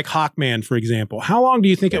characters like Hawkman, for example. How long do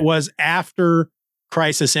you think it was after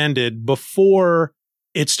Crisis ended before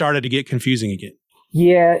it started to get confusing again?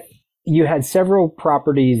 Yeah, you had several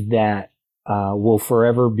properties that will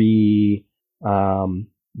forever be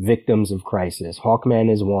victims of Crisis.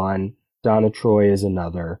 Hawkman is one. Donna Troy is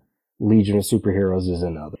another. Legion of Superheroes is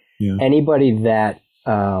another. Yeah. Anybody that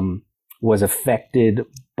was affected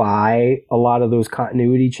by a lot of those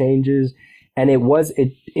continuity changes. And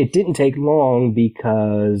it didn't take long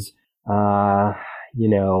because, to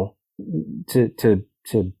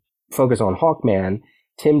focus on Hawkman,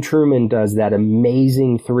 Tim Truman does that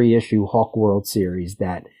amazing 3-issue Hawkworld series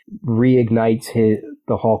that reignites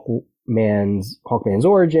the Hawkman's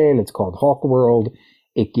origin. It's called Hawkworld.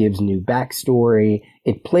 It gives new backstory.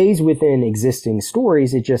 It plays within existing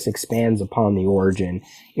stories. It just expands upon the origin.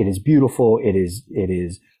 It is beautiful. It's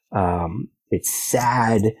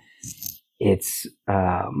sad. It's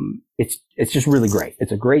just really great.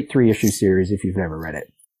 It's a great 3-issue series if you've never read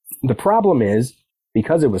it. The problem is,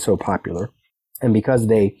 because it was so popular and because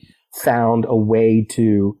they found a way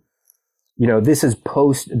to, this is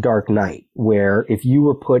post Dark Knight, where if you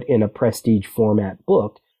were put in a prestige format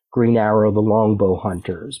book, Green Arrow, The Longbow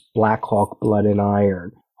Hunters, Black Hawk, Blood and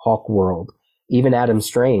Iron, Hawkworld, even Adam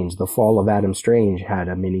Strange, The Fall of Adam Strange had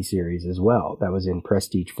a miniseries as well that was in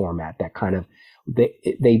prestige format that kind of,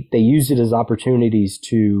 they used it as opportunities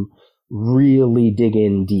to really dig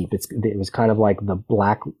in deep. It was kind of like the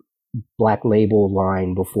Black Label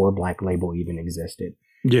line before Black Label even existed.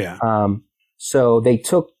 Yeah. So they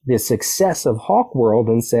took the success of Hawkworld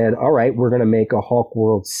and said, all right, we're going to make a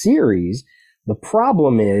Hawkworld series. The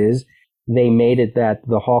problem is they made it that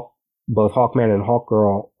both Hawkman and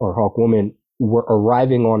Hawkgirl or Hawkwoman were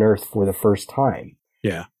arriving on Earth for the first time.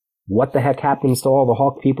 Yeah. What the heck happens to all the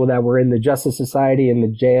Hawk people that were in the Justice Society and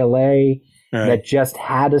the JLA that just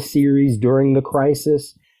had a series during the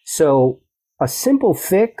crisis? So a simple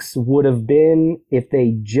fix would have been if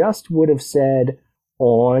they just would have said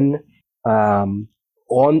on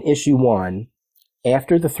issue 1,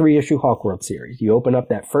 after the 3-issue Hawkworld series, you open up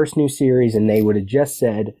that first new series and they would have just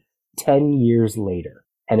said 10 years later.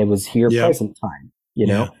 And it was here present time,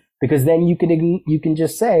 because then you can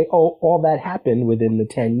just say, oh, all that happened within the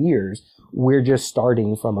 10 years. We're just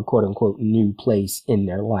starting from a quote unquote new place in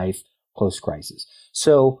their life post crisis.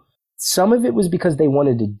 So some of it was because they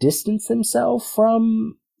wanted to distance themselves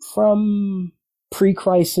from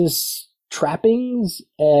pre-crisis trappings,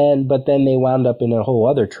 but then they wound up in a whole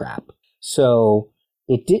other trap. So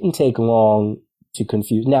it didn't take long to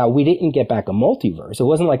confuse. Now, we didn't get back a multiverse. It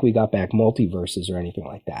wasn't like we got back multiverses or anything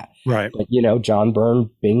like that. Right. But, John Byrne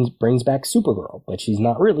brings back Supergirl, but she's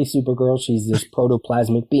not really Supergirl. She's this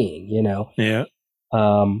protoplasmic being, Yeah.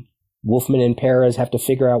 Wolfman and Perez have to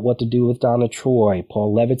figure out what to do with Donna Troy.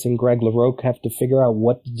 Paul Levitz and Greg LaRocque have to figure out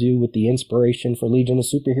what to do with the inspiration for Legion of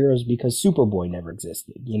Superheroes because Superboy never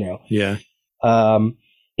existed, Yeah.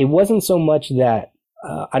 It wasn't so much that,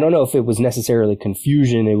 I don't know if it was necessarily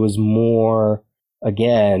confusion. It was more,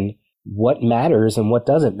 again, what matters and what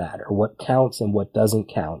doesn't matter, what counts and what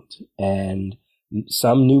doesn't count. And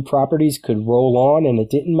some new properties could roll on and it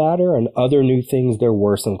didn't matter. And other new things, there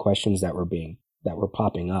were some questions that were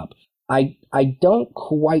popping up. I don't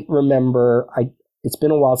quite remember. It's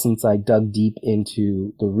been a while since I dug deep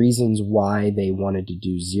into the reasons why they wanted to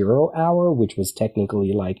do 0 Hour, which was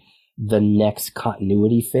technically like the next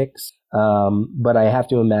continuity fix. But I have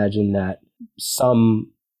to imagine that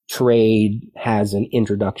some trade has an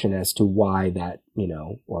introduction as to why that,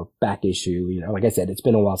 or back issue, like I said, it's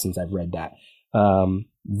been a while since I've read that.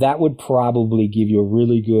 That would probably give you a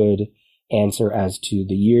really good answer as to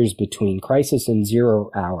the years between Crisis and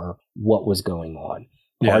 0 Hour, what was going on.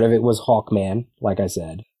 Part of it was Hawkman, like I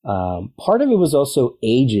said. Part of it was also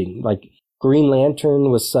aging. Like Green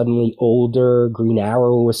Lantern was suddenly older. Green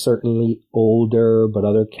Arrow was certainly older, but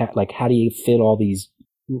like how do you fit all these,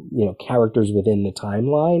 characters within the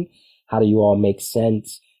timeline? How do you all make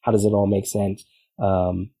sense? How does it all make sense?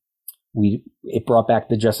 It brought back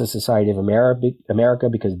the Justice Society of America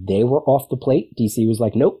because they were off the plate. DC was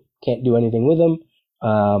like, nope, can't do anything with them.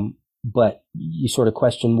 But you sort of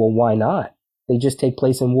question, well, why not? They just take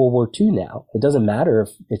place in World War II now. It doesn't matter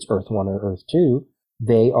if it's Earth 1 or Earth 2.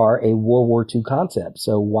 They are a World War II concept.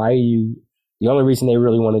 So why are you... The only reason they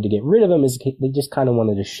really wanted to get rid of them is they just kind of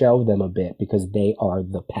wanted to shelve them a bit because they are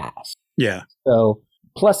the past. Yeah. So,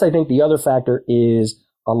 plus I think the other factor is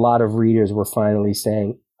a lot of readers were finally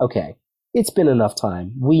saying, okay, it's been enough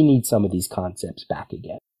time. We need some of these concepts back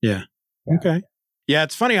again. Yeah. Okay. Yeah,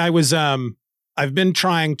 it's funny. I've been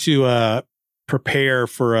trying to prepare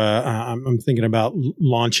for I'm thinking about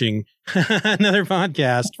launching another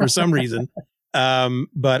podcast for some reason.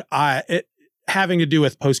 But having to do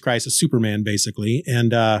with post-crisis Superman, basically.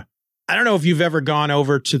 And I don't know if you've ever gone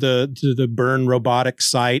over to the Byrne Robotics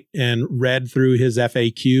site and read through his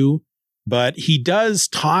FAQ, but he does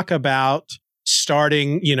talk about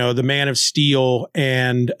starting, the Man of Steel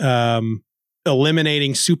and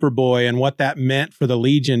eliminating Superboy and what that meant for the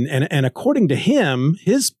Legion. And according to him,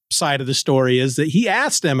 his side of the story is that he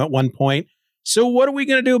asked them at one point, so what are we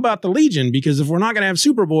going to do about the Legion? Because if we're not going to have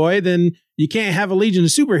Superboy, then you can't have a Legion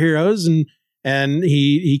of superheroes. And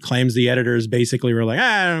he claims the editors basically were like,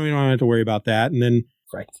 we don't have to worry about that. And then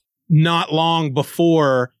not long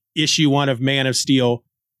before issue 1 of Man of Steel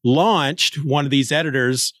launched, one of these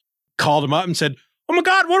editors called him up and said, oh my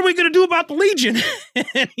God, what are we going to do about the Legion?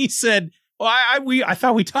 And he said, well, I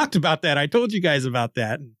thought we talked about that. I told you guys about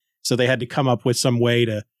that. And so they had to come up with some way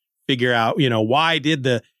to figure out, why did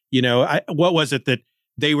what was it that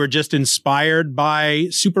they were just inspired by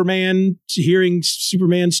Superman, hearing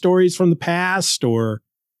Superman stories from the past, or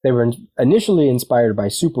they were initially inspired by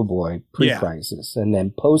Superboy pre-crisis, and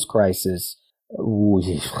then post-crisis,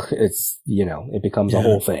 it's it becomes a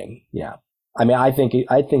whole thing. Yeah, I mean, I think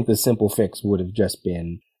the simple fix would have just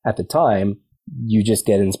been at the time you just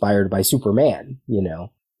get inspired by Superman,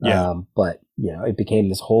 but it became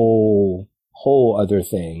this whole other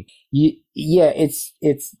thing.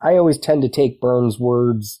 It's I always tend to take Byrne's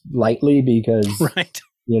words lightly because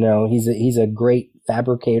he's a great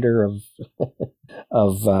fabricator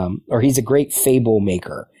or he's a great fable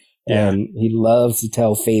maker, and he loves to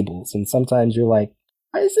tell fables, and sometimes you're like,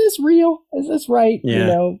 is this real? Is this right?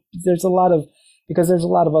 There's a lot of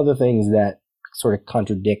other things that sort of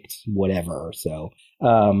contradict whatever. So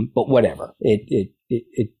but whatever, it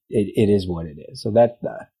is what it is. So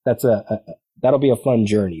that'll be a fun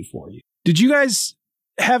journey for you. Did you guys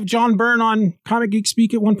have John Byrne on Comic Geek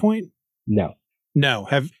Speak at one point? No.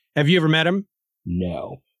 Have you ever met him?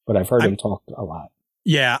 No, but I've heard him talk a lot.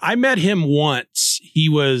 Yeah, I met him once. He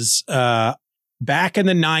was back in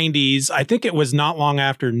the 90s. I think it was not long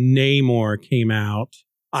after Namor came out.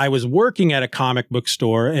 I was working at a comic book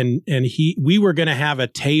store, and we were going to have a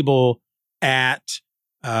table at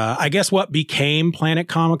I guess what became Planet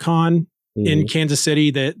Comic-Con in Kansas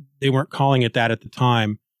City. That they weren't calling it that at the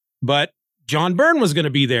time, but John Byrne was going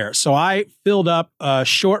to be there. So I filled up a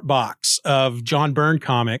short box of John Byrne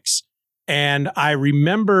comics. And I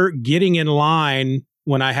remember getting in line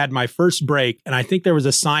when I had my first break. And I think there was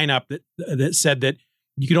a sign up that said that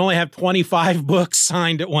you could only have 25 books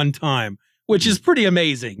signed at one time, which is pretty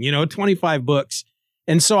amazing, 25 books.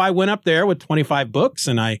 And so I went up there with 25 books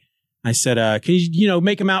and I said, can you,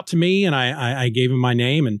 make them out to me? And I gave him my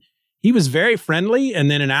name, and he was very friendly.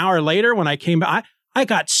 And then an hour later when I came back, I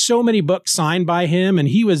got so many books signed by him, and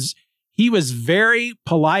he was very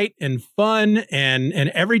polite and fun. And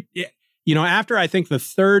every, after I think the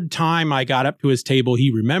third time I got up to his table,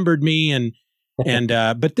 he remembered me.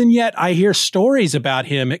 But then yet I hear stories about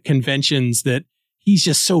him at conventions that he's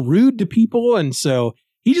just so rude to people. And so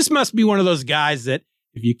he just must be one of those guys that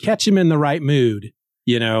if you catch him in the right mood,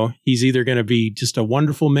 he's either going to be just a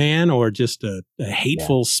wonderful man or just a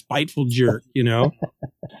hateful, spiteful jerk,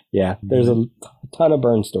 Yeah, there's a ton of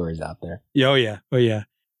Byrne stories out there. Oh, yeah.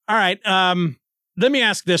 All right. Let me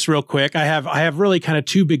ask this real quick. I have really kind of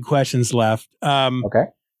two big questions left. Okay.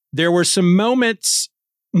 There were some moments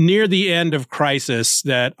near the end of Crisis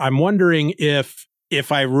that I'm wondering if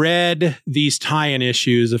if I read these tie-in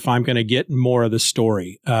issues, if I'm going to get more of the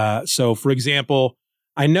story. So, for example,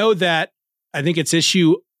 I know that I think it's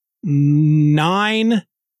issue 9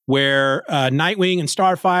 where Nightwing and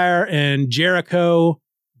Starfire and Jericho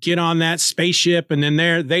get on that spaceship, and then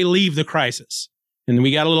they leave the Crisis. And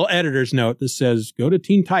we got a little editor's note that says, go to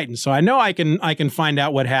Teen Titans. So I know I can find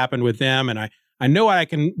out what happened with them. And I know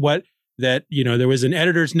there was an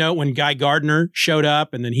editor's note when Guy Gardner showed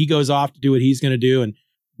up, and then he goes off to do what he's going to do and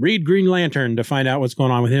read Green Lantern to find out what's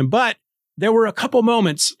going on with him. But there were a couple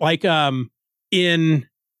moments, like in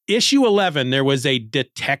issue 11, there was a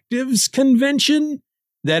detectives convention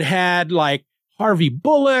that had like Harvey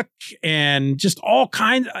Bullock and just all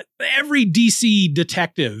kinds, every DC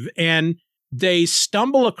detective. And they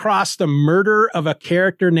stumble across the murder of a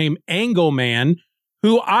character named Angleman,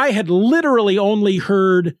 who I had literally only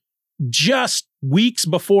heard just weeks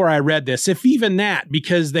before I read this, if even that,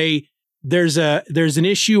 because there's an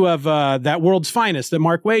issue of that World's Finest that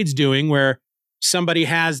Mark Waid's doing where somebody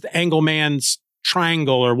has the Angleman's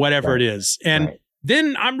triangle or whatever it is. And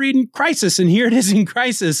then I'm reading Crisis, and here it is in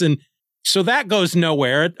Crisis. And so that goes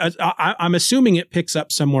nowhere. I'm assuming it picks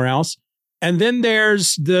up somewhere else. And then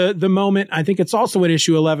there's the moment, I think it's also in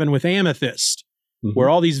issue 11 with Amethyst, where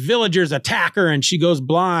all these villagers attack her and she goes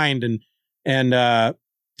blind, and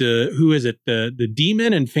who is it? The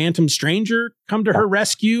Demon and Phantom Stranger come to her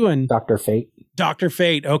rescue, and Dr.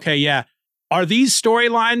 Fate. Okay, yeah. Are these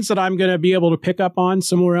storylines that I'm going to be able to pick up on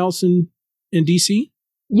somewhere else in DC?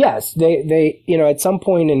 Yes, they at some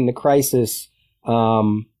point in the Crisis,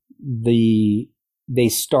 they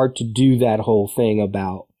start to do that whole thing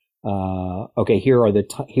about here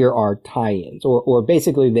are tie-ins, or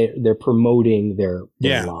basically they're promoting their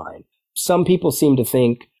line. Some people seem to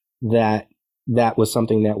think that was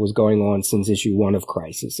something that was going on since issue 1 of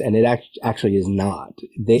Crisis, and it actually is not.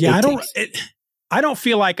 I don't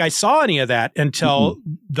feel like I saw any of that until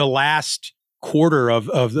the last quarter of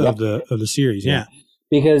the series. Yeah.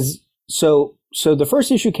 Because so the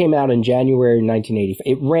first issue came out in January 1985.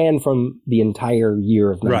 It ran from the entire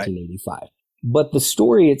year of 1985. Right. But the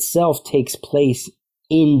story itself takes place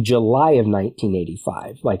in July of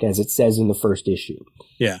 1985, like as it says in the first issue.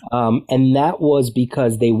 Yeah. And that was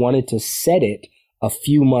because they wanted to set it a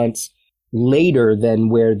few months later than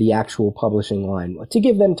where the actual publishing line was, to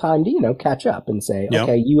give them time to, catch up and say,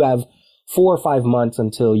 okay, you have 4 or 5 months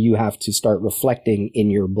until you have to start reflecting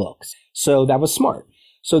in your books. So that was smart.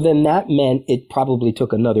 So then that meant it probably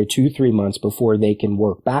took another 2-3 months before they can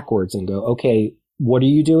work backwards and go, okay, what are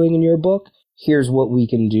you doing in your book? Here's what we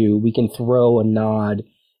can do. We can throw a nod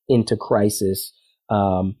into Crisis.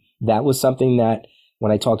 That was something that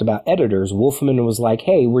when I talked about editors, Wolfman was like,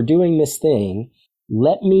 hey, we're doing this thing.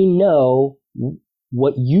 Let me know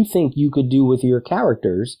what you think you could do with your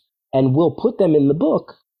characters, and we'll put them in the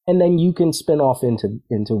book, and then you can spin off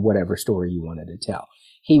into whatever story you wanted to tell.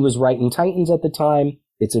 He was writing Titans at the time.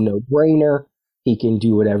 It's a no-brainer. He can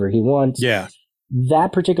do whatever he wants. Yeah.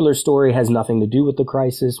 That particular story has nothing to do with the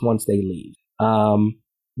Crisis once they leave.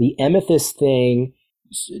 The Amethyst thing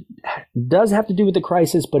does have to do with the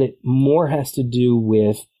Crisis, but it more has to do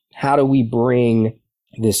with how do we bring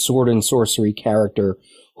this sword and sorcery character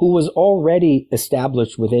who was already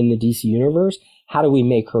established within the DC universe. How do we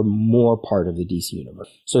make her more part of the DC universe?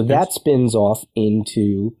 So that spins off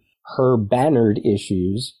into her bannered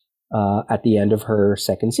issues at the end of her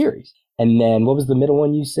second series. And then what was the middle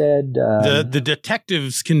one you said? The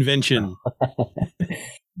Detectives Convention.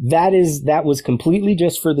 That was completely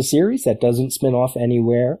just for the series. That doesn't spin off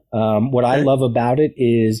anywhere. What I love about it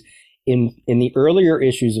is in the earlier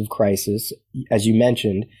issues of Crisis, as you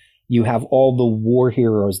mentioned, you have all the war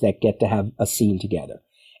heroes that get to have a scene together.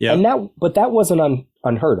 Yeah. But that wasn't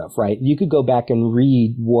unheard of, right? You could go back and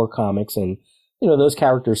read war comics, and those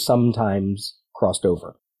characters sometimes crossed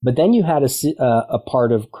over. But then you had a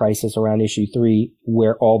part of Crisis around issue 3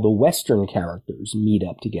 where all the Western characters meet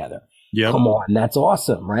up together. Yep. Come on, that's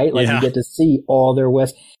awesome, right? Like you get to see all their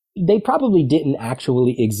They probably didn't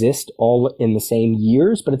actually exist all in the same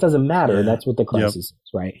years, but it doesn't matter. Yeah. That's what the Crisis is,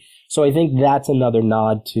 right? So I think that's another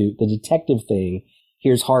nod to the detective thing.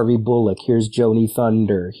 Here's Harvey Bullock. Here's Joni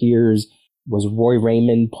Thunder. Was Roy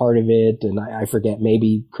Raymond part of it? And I forget,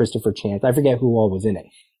 maybe Christopher Chance. I forget who all was in it.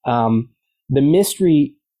 The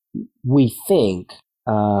mystery, we think,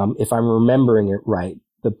 if I'm remembering it right,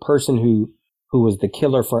 the person who was the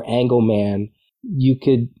killer for Angleman, you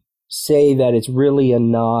could say that it's really a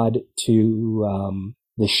nod to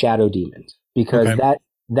the Shadow Demons, because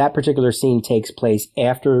that particular scene takes place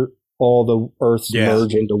after all the Earths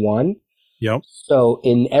merge into one. Yep. So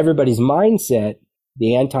in everybody's mindset,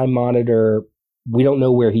 the Anti-Monitor we don't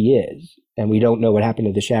know where he is, and we don't know what happened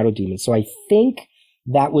to the Shadow Demons. So I think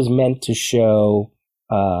that was meant to show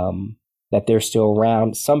that they're still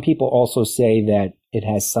around. Some people also say that it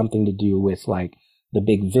has something to do with like the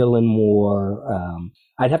big villain war.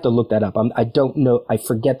 I'd have to look that up. I don't know. I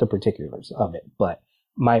forget the particulars of it, but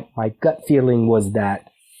my gut feeling was that,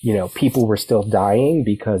 you know, people were still dying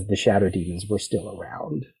because the Shadow Demons were still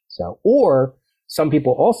around. So, or some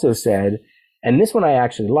people also said, and this one I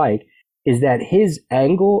actually like, is that his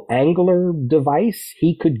angular device,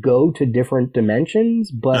 he could go to different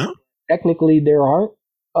dimensions, but technically there aren't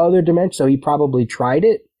other dimensions. So he probably tried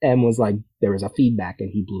it and was like, there was a feedback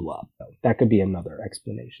and he blew up. So that could be another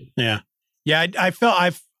explanation. Yeah. Yeah.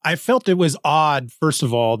 I felt it was odd, first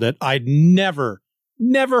of all, that I'd never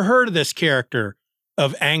heard of this character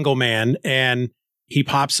of Angleman, and he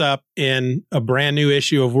pops up in a brand new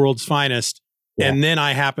issue of World's Finest. Yeah. And then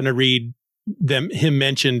I happen to read him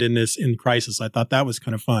mentioned in Crisis. I thought that was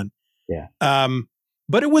kind of fun. Yeah.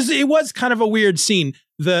 But it was kind of a weird scene.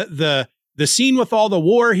 The scene with all the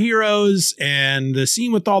war heroes and the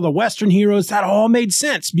scene with all the Western heroes, that all made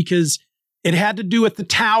sense because it had to do with the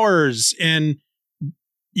towers, and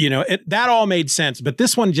you know, that all made sense. But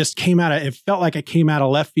this one just it felt like it came out of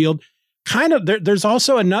left field. Kind of. There's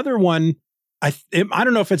also another one. I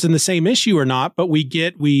don't know if it's in the same issue or not, but we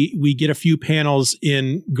get a few panels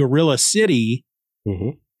in Gorilla City,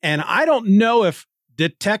 and I don't know if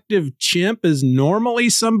Detective Chimp is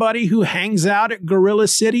normally somebody who hangs out at Gorilla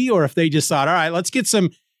City, or if they just thought, all right, let's get some,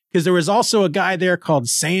 because there was also a guy there called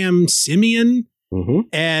Sam Simeon,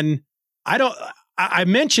 and I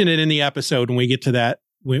mention it in the episode when we get to that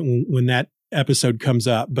when that episode comes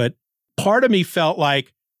up, but part of me felt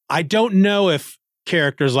like I don't know if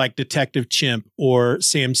characters like Detective Chimp or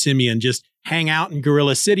Sam Simeon just hang out in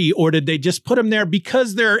Gorilla City, or did they just put them there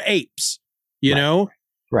because they're apes, you know?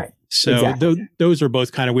 Right. So exactly. those are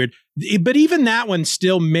both kind of weird. But even that one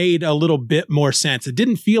still made a little bit more sense. It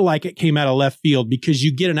didn't feel like it came out of left field because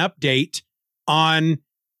you get an update on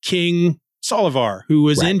King Solivar, who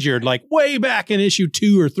was injured like way back in issue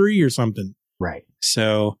 2 or 3 or something. Right.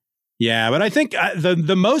 So, yeah, but I think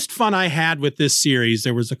the most fun I had with this series,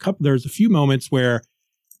 there was a few moments where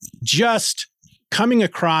just coming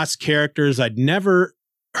across characters I'd never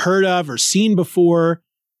heard of or seen before.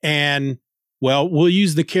 And, well, we'll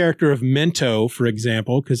use the character of Mento, for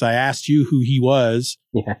example, because I asked you who he was.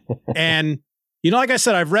 Yeah. And, you know, like I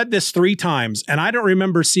said, I've read this 3 times, and I don't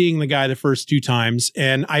remember seeing the guy the first 2 times.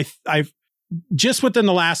 And I've just within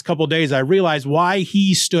the last couple of days, I realized why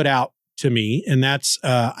he stood out to me. And that's,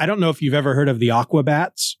 I don't know if you've ever heard of the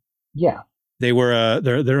Aquabats. Yeah. They were,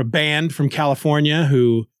 they're a band from California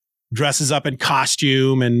who dresses up in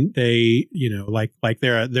costume, and they, you know, like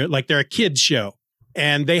they're a kid's show.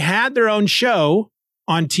 And they had their own show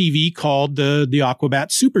on TV called the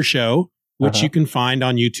Aquabat Super Show, which you can find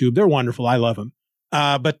on YouTube. They're wonderful. I love them.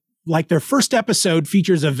 But like their first episode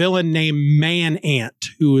features a villain named Man Ant,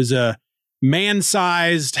 who is a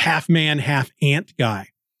man-sized, half man, half ant guy.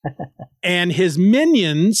 And his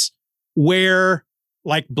minions wear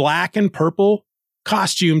like black and purple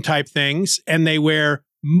costume type things, and they wear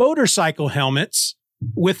motorcycle helmets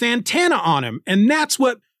with antenna on them. And that's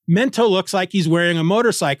what Mento looks like. He's wearing a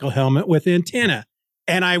motorcycle helmet with antenna.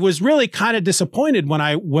 And I was really kind of disappointed when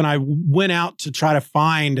I went out to try to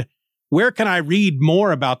find where can I read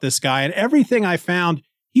more about this guy, and everything I found,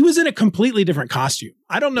 he was in a completely different costume.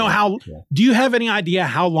 I don't know how. Do you have any idea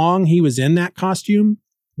how long he was in that costume?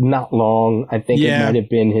 Not long. I think it might have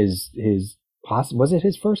been his was it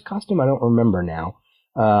his first costume? I don't remember now.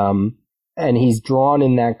 And he's drawn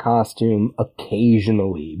in that costume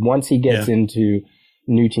occasionally. Once he gets into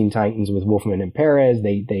New Teen Titans with Wolfman and Perez,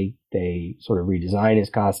 they sort of redesign his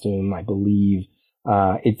costume. I believe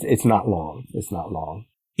it's not long. It's not long.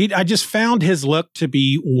 I just found his look to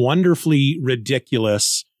be wonderfully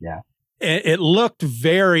ridiculous. Yeah, it looked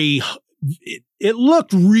it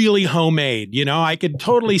looked really homemade. You know, I could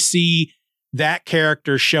totally see that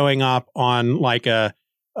character showing up on like a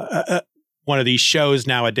one of these shows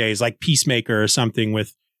nowadays, like Peacemaker or something,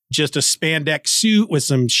 with just a spandex suit with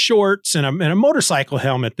some shorts and a motorcycle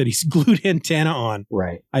helmet that he's glued antenna on.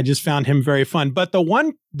 Right. I just found him very fun. But the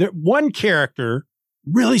one character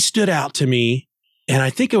really stood out to me, and I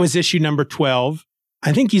think it was issue number 12.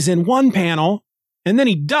 I think he's in one panel, and then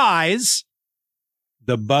he dies.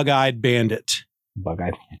 The Bug-Eyed Bandit.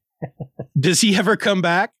 Bug-Eyed. Does he ever come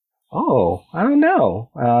back? Oh, I don't know.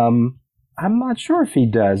 I'm not sure if he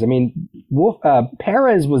does. I mean,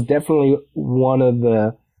 Perez was definitely one of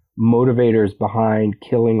the motivators behind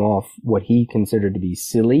killing off what he considered to be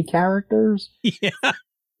silly characters. Yeah.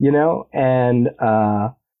 You know, and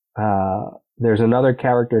there's another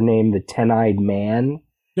character named the Ten-Eyed Man,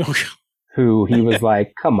 who he was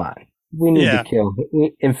like, come on, we need to kill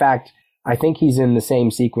him. In fact, I think he's in the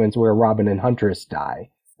same sequence where Robin and Huntress die.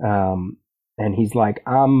 And he's like,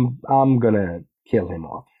 I'm going to kill him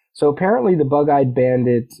off. So apparently the Bug-Eyed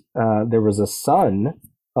Bandit, there was a son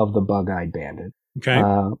of the Bug-Eyed Bandit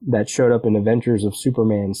that showed up in Adventures of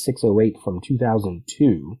Superman 608 from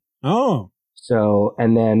 2002. Oh. So,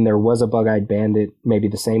 and then there was a Bug-Eyed Bandit, maybe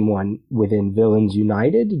the same one, within Villains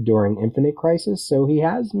United during Infinite Crisis. So he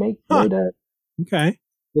has made a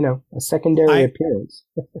secondary appearance.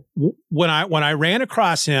 When I ran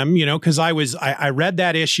across him, because I read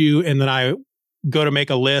that issue and then I go to make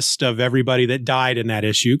a list of everybody that died in that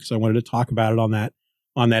issue because I wanted to talk about it on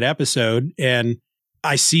that episode, and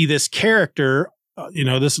I see this character.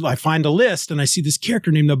 I find a list and I see this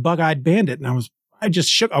character named the Bug-Eyed Bandit, and I just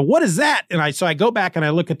shook. What is that? And so I go back and I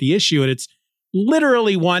look at the issue, and it's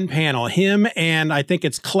literally one panel. Him and I think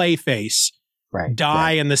it's Clayface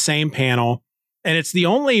die in the same panel. And it's the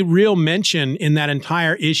only real mention in that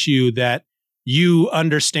entire issue that you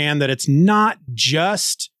understand that it's not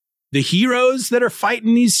just the heroes that are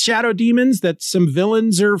fighting these shadow demons, that some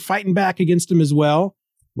villains are fighting back against them as well.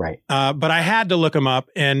 Right. But I had to look him up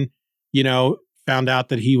and, found out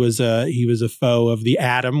that he was a foe of the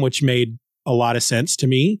Atom, which made a lot of sense to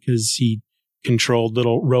me because he controlled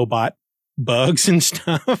little robot bugs and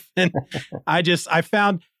stuff. And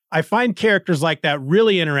I find characters like that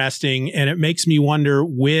really interesting, and it makes me wonder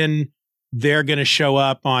when they're going to show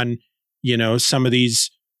up on, some of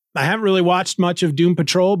these. I haven't really watched much of Doom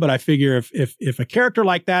Patrol, but I figure if a character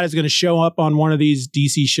like that is going to show up on one of these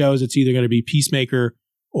DC shows, it's either going to be Peacemaker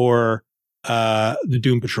or the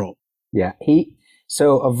Doom Patrol. Yeah, a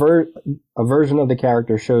version of the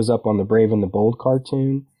character shows up on the Brave and the Bold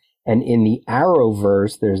cartoon, and in the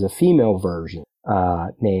Arrowverse, there's a female version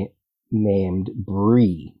named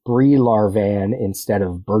Bree Larvan instead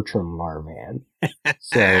of Bertram Larvan.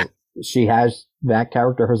 So that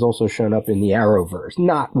character has also shown up in the Arrowverse,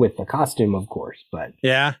 not with the costume, of course, but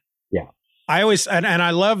yeah. I always and I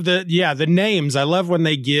love the names. I love when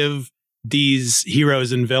they give these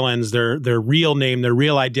heroes and villains their real name, their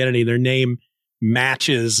real identity. Their name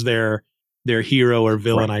matches their hero or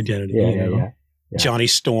villain identity. Yeah. Johnny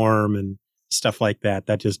Storm and stuff like that.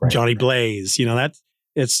 That just Johnny Blaze.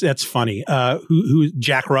 That's funny. Who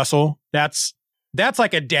Jack Russell? That's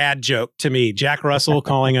like a dad joke to me. Jack Russell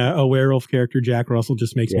calling a werewolf character Jack Russell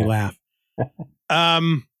just makes me laugh.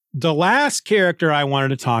 The last character I wanted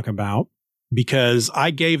to talk about, because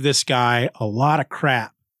I gave this guy a lot of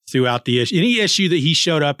crap throughout the issue. Any issue that he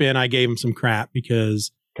showed up in, I gave him some crap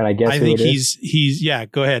because can I guess? I think he's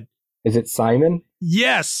go ahead. Is it Simon?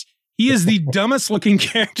 Yes, he is the dumbest looking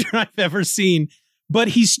character I've ever seen, but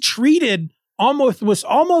he's treated almost with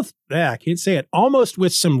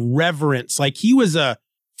some reverence. Like he was a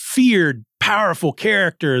feared, powerful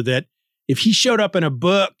character that if he showed up in a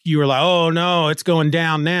book, you were like, oh no, it's going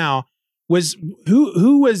down now. What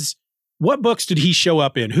books did he show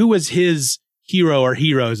up in? Who was his hero or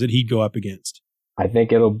heroes that he'd go up against? I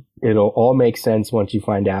think it'll all make sense once you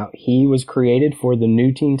find out. He was created for the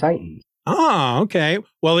New Teen Titans. Oh, okay.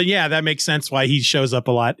 Well, yeah, that makes sense why he shows up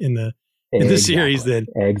a lot in the series then.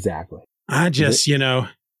 Exactly. I just,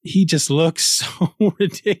 he just looks so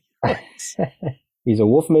ridiculous. He's a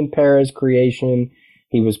Wolfman Perez creation.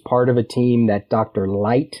 He was part of a team that Dr.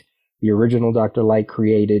 Light, the original Dr. Light,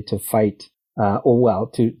 created to fight,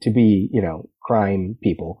 to be, crime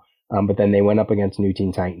people. But then they went up against New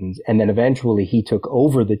Teen Titans. And then eventually he took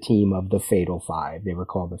over the team of the Fatal Five. They were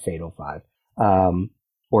called the Fatal Five.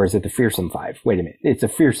 Or is it the Fearsome Five? Wait a minute. It's the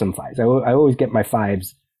Fearsome Five. I always get my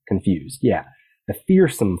fives confused. Yeah. The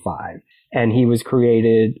Fearsome Five. And he was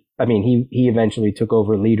created. I mean, he eventually took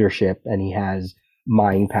over leadership and he has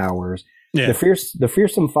mind powers. Yeah. The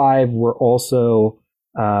Fearsome Five were also,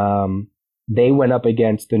 they went up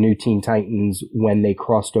against the New Teen Titans when they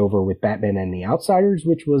crossed over with Batman and the Outsiders,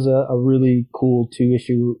 which was a really cool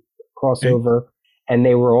 2-issue crossover. Okay. And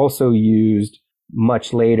they were also used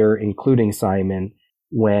much later, including Simon,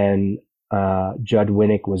 when Judd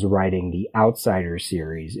Winnick was writing the Outsiders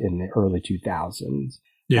series in the early 2000s.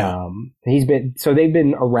 Yeah. They've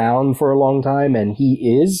been around for a long time, and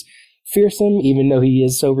he is fearsome, even though he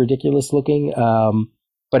is so ridiculous looking.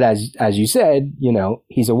 But as you said,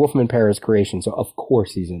 he's a Wolfman Perez creation, so of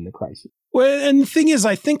course he's in the Crisis. Well, and the thing is,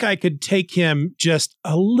 I think I could take him just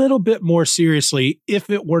a little bit more seriously if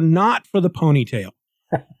it were not for the ponytail.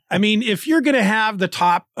 I mean, if you're going to have the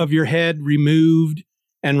top of your head removed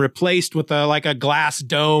and replaced with a glass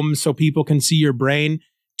dome so people can see your brain,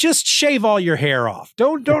 just shave all your hair off.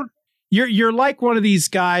 Don't. You're like one of these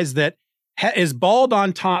guys that is bald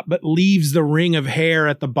on top, but leaves the ring of hair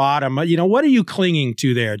at the bottom. What are you clinging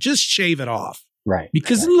to there? Just shave it off. Right.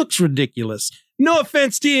 Because it looks ridiculous. No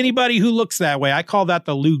offense to anybody who looks that way. I call that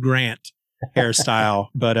the Lou Grant hairstyle.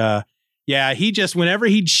 But he just, whenever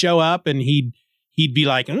he'd show up and he'd be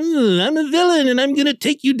like, I'm a villain and I'm going to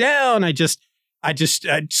take you down. I just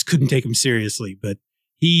couldn't take him seriously. But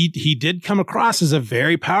he did come across as a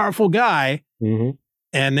very powerful guy. Mm-hmm.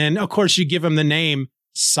 And then, of course, you give him the name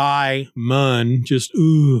Simon. Just,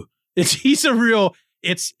 ooh. It's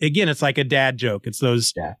like a dad joke. It's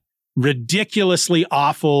those ridiculously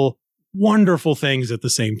awful, wonderful things at the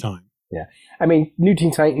same time. Yeah. I mean, New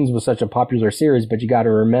Teen Titans was such a popular series, but you got to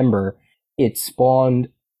remember it spawned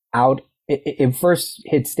out. It first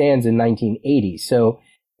hit stands in 1980. So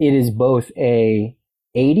it is both a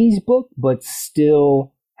 80s book, but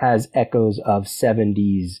still has echoes of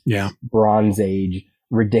 70s Bronze Age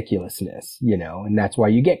ridiculousness, and that's why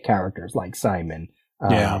you get characters like Simon,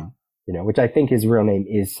 which I think his real name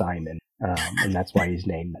is Simon. And that's why he's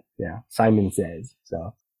named it. Yeah. Simon Says.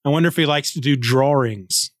 So I wonder if he likes to do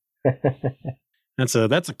drawings. That's a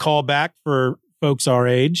callback for folks our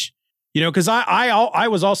age, because I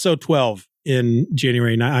was also 12 in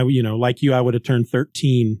January. And like you, I would have turned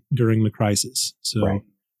 13 during the crisis. So, right.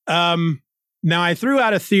 Now I threw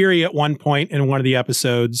out a theory at one point in one of the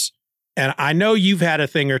episodes, and I know you've had a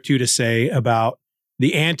thing or two to say about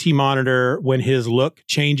the Anti-Monitor when his look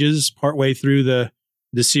changes partway through the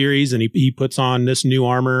series and he puts on this new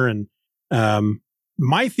armor. And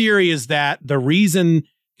my theory is that the reason,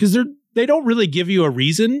 because they don't really give you a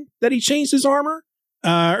reason that he changed his armor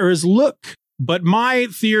or his look. But my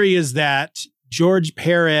theory is that George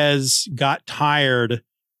Perez got tired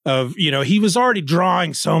of, he was already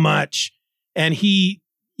drawing so much, and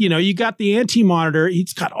you got the Anti-Monitor.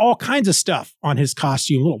 He's got all kinds of stuff on his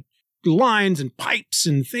costume, little lines and pipes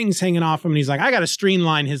and things hanging off him. And he's like, I got to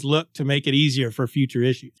streamline his look to make it easier for future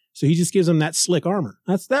issues. So he just gives him that slick armor.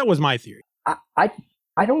 That was my theory. I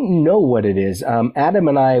don't know what it is. Adam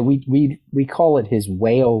and I, we call it his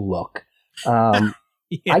whale look. Yeah.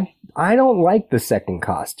 I don't like the second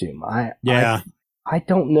costume. I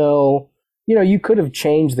don't know. You could have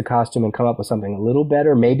changed the costume and come up with something a little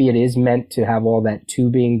better. Maybe it is meant to have all that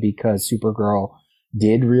tubing because Supergirl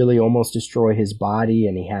did really almost destroy his body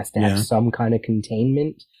and he has to have some kind of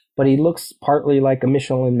containment. But he looks partly like a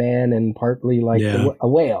Michelin Man and partly like a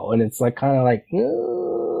whale. And it's like kind of like,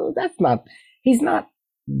 he's not,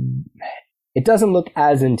 it doesn't look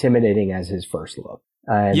as intimidating as his first look.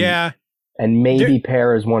 And maybe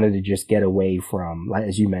Perez wanted to just get away from,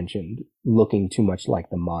 as you mentioned, looking too much like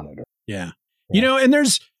the Monitor. Yeah. And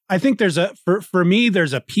I think for me,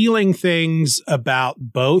 there's appealing things about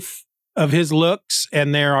both of his looks,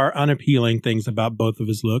 and there are unappealing things about both of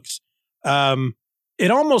his looks.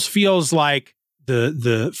 It almost feels like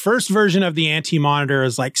the first version of the Anti-Monitor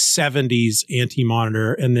is like 70s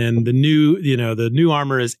Anti-Monitor, and then the new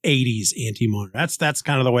armor is 80s Anti-Monitor. That's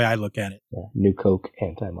kind of the way I look at it. Yeah. New Coke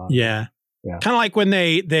Anti-Monitor. Yeah. Kind of like when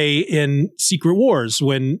they in Secret Wars,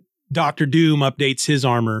 when Dr. Doom updates his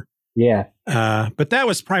armor. Yeah. But that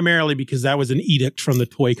was primarily because that was an edict from the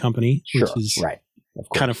toy company, which is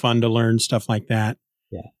kind of fun to learn stuff like that.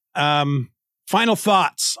 Yeah. Final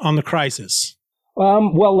thoughts on the crisis.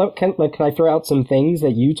 Well, can I throw out some things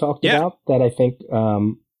that you talked about that I think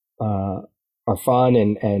are fun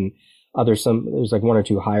and there's like one or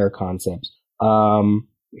two higher concepts.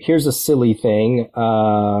 Here's a silly thing.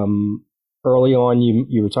 Early on,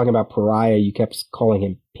 you were talking about Pariah. You kept calling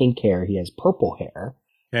him pink hair. He has purple hair.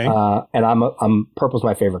 Okay. And purple's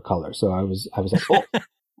my favorite color. So I was like, oh,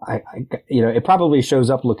 it probably shows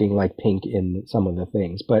up looking like pink in some of the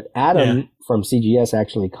things. But Adam from CGS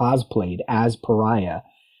actually cosplayed as Pariah.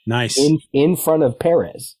 Nice. In front of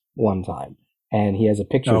Perez one time. And he has a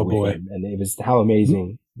picture with him. And it was, how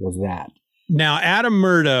amazing was that? Now, Adam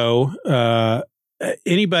Murdo,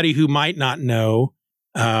 anybody who might not know,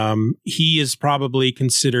 he is probably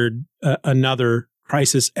considered another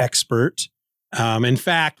crisis expert. In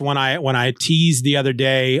fact, when I teased the other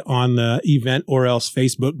day on the Event or Else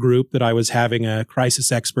Facebook group that I was having a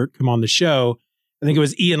crisis expert come on the show, I think it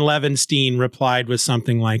was Ian Levinstein replied with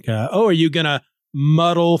something like, "Oh, are you gonna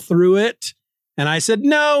muddle through it?" And I said,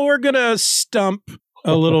 "No, we're gonna stump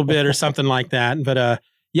a little bit," or something like that. But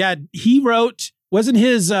he wrote. Wasn't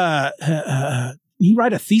his he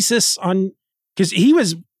write a thesis on? Because he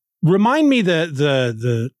was, remind me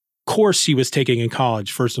the course he was taking in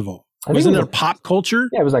college, first of all. Wasn't it a pop culture?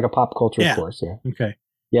 Yeah, it was like a pop culture course, yeah. Okay.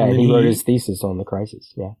 Yeah, and he wrote his thesis on the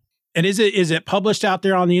crisis, yeah. And is it published out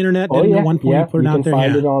there on the internet? Oh, yeah. At one point you put it out can there?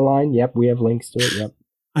 find it online. Yep, we have links to it, yep.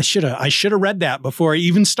 I should have read that before I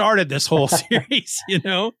even started this whole series,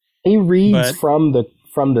 He reads from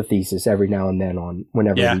the thesis every now and then on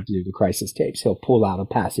whenever we do the Crisis tapes. He'll pull out a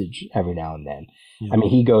passage every now and then. Yeah. I mean,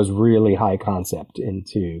 he goes really high concept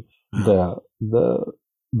into the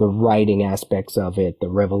writing aspects of it, the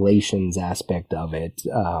revelations aspect of it,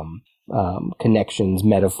 connections,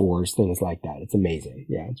 metaphors, things like that. It's amazing.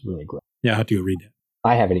 Yeah, it's really great. Yeah, how do you read it?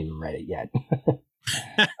 I haven't even read it yet.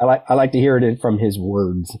 I like to hear it from his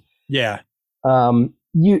words. Yeah.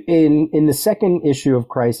 You in the second issue of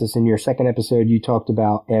Crisis, in your second episode, you talked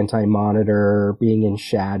about Anti-Monitor being in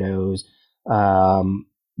shadows. I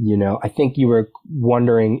think you were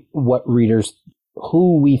wondering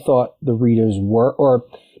who we thought the readers were, or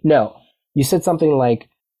no, you said something like,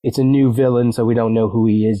 it's a new villain, so we don't know who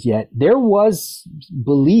he is yet. There was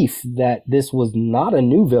belief that this was not a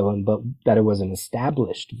new villain, but that it was an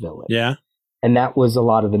established villain. Yeah. And that was a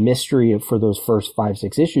lot of the mystery for those first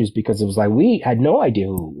 5-6 issues, because it was like, we had no idea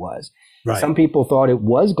who it was. Right. Some people thought it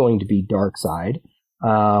was going to be Darkseid.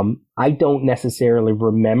 I don't necessarily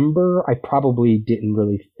remember. I probably didn't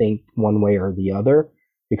really think one way or the other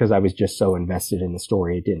because I was just so invested in the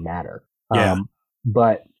story. It didn't matter. Yeah.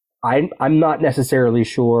 But I'm not necessarily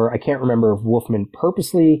sure. I can't remember if Wolfman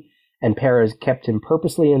purposely and Perez kept him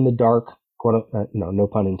purposely in the dark, no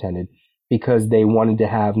pun intended, because they wanted to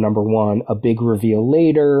have, number one, a big reveal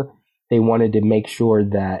later. They wanted to make sure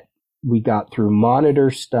that we got through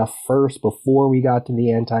Monitor stuff first before we got to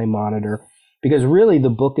the Anti-Monitor. Because really the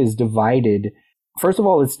book is divided. First of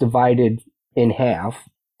all, it's divided in half.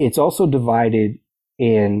 It's also divided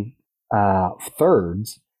in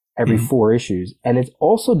thirds every 4 issues. And it's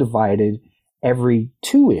also divided every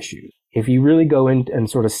 2 issues. If you really go in and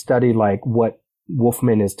sort of study like what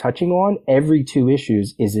Wolfman is touching on, every 2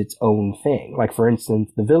 issues is its own thing. Like, for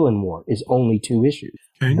instance, the Villain War is only 2 issues.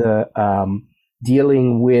 Okay. The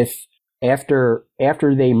dealing with after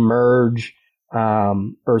they merge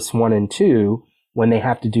Earths 1 and 2, when they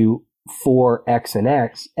have to do 4X and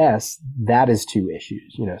S, that is 2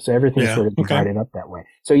 issues. So everything's sort of divided up that way.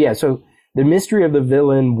 So so the mystery of the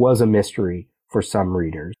villain was a mystery for some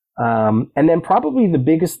readers. And then probably the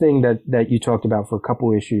biggest thing that you talked about for a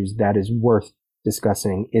couple issues that is worth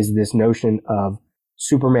discussing is this notion of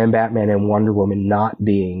Superman, Batman, and Wonder Woman not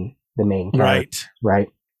being the main character. Right.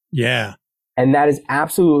 Yeah. And that is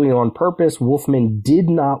absolutely on purpose. Wolfman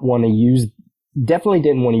definitely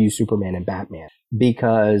didn't want to use Superman and Batman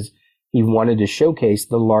because he wanted to showcase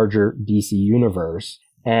the larger DC universe.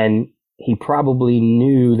 And he probably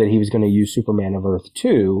knew that he was going to use Superman of Earth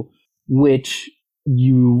 2, which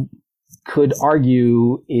you could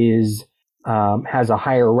argue has a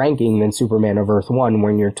higher ranking than Superman of Earth 1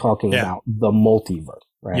 when you're talking about the multiverse,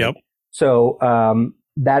 right? Yep. So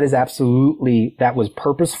that was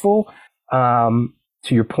purposeful.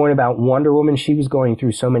 To your point about Wonder Woman, she was going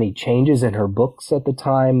through so many changes in her books at the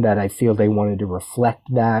time that I feel they wanted to reflect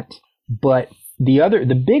that. But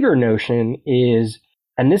the bigger notion is,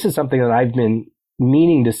 and this is something that I've been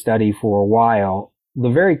meaning to study for a while, the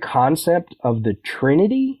very concept of the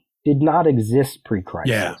Trinity did not exist pre-Crisis.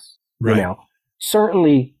 Yeah, right.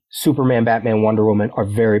 Certainly Superman, Batman, Wonder Woman are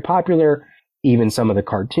very popular. Even some of the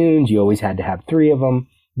cartoons, you always had to have 3 of them.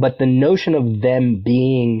 But the notion of them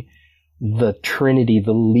being the Trinity,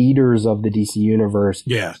 the leaders of the DC universe.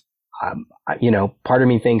 Yeah. Part of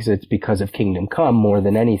me thinks it's because of Kingdom Come more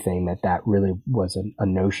than anything that really was a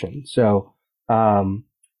notion. So,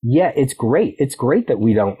 it's great. It's great that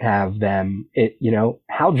we don't have them.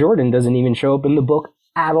 Hal Jordan doesn't even show up in the book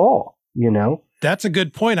at all, That's a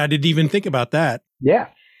good point. I didn't even think about that. Yeah.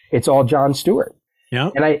 It's all John Stewart.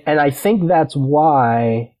 Yeah. And I think that's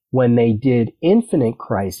why when they did Infinite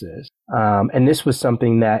Crisis, and this was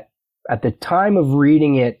something that at the time of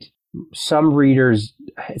reading it, some readers,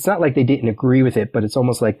 it's not like they didn't agree with it, but it's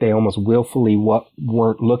almost like they almost willfully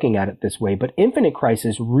weren't looking at it this way. But Infinite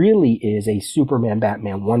Crisis really is a Superman,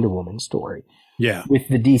 Batman, Wonder Woman story. Yeah. With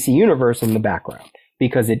the DC universe in the background.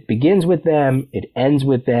 Because it begins with them, it ends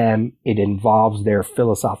with them, it involves their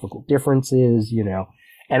philosophical differences,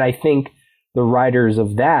 And I think the writers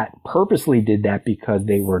of that purposely did that because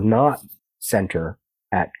they were not center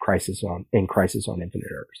at Crisis on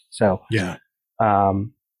Infinite Earths. So,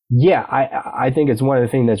 I think it's one of the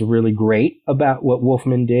things that's really great about what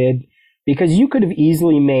Wolfman did, because you could have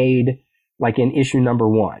easily made, like in issue number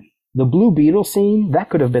 1, the Blue Beetle scene, that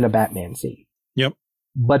could have been a Batman scene. Yep.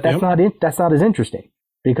 But that's not it. That's not as interesting,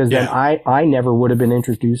 because then I never would have been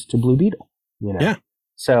introduced to Blue Beetle, Yeah.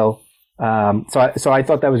 So I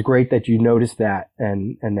thought that was great that you noticed that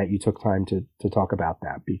and that you took time to talk about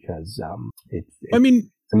that, because it's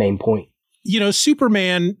the main point.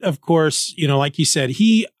 Superman, of course, like you said,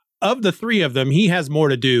 of the three of them, he has more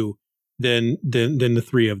to do than the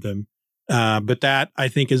three of them. But that I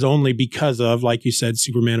think is only because of, like you said,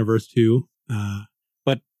 Superman of Earth 2.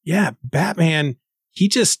 But yeah, Batman,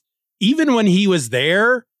 even when he was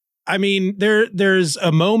there, I mean, there's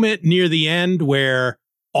a moment near the end where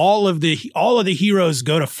all of the heroes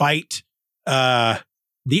go to fight.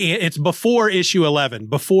 It's before issue 11,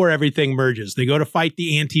 before everything merges. They go to fight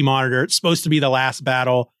the Anti-Monitor. It's supposed to be the last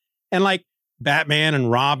battle, and like Batman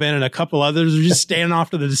and Robin and a couple others are just standing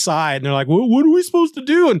off to the side, and they're like, "What are we supposed to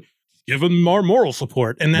do?" And give them our moral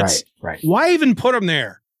support, and that's right. Why even put them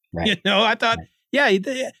there? Right. I thought,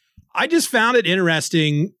 I just found it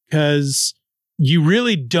interesting because you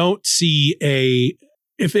really don't see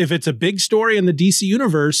if it's a big story in the DC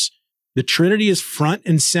universe, the Trinity is front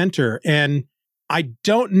and center. And I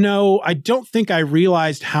don't think I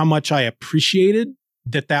realized how much I appreciated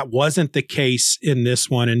that wasn't the case in this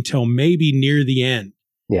one until maybe near the end.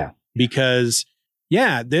 Yeah. Because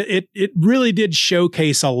it really did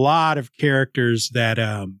showcase a lot of characters that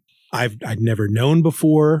I'd never known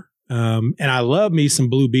before. And I love me some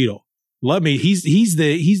Blue Beetle. Love me. He's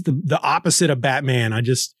the opposite of Batman. I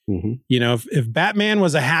just, if Batman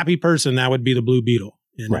was a happy person, that would be the Blue Beetle.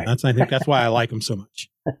 And I think that's why I like him so much.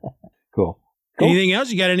 Cool. Anything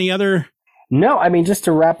else? You got any other? No, I mean, just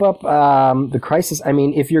to wrap up the Crisis, I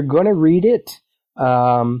mean, if you're going to read it,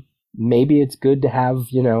 maybe it's good to have,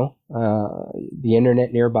 the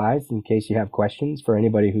internet nearby in case you have questions for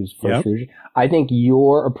anybody who's first reader. I think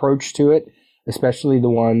your approach to it, especially the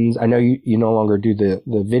ones, I know you no longer do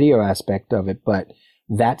the video aspect of it, but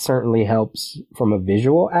that certainly helps from a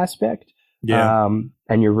visual aspect. Yeah.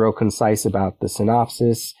 And you're real concise about the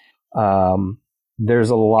synopsis.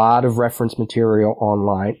 There's a lot of reference material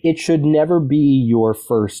online. It should never be your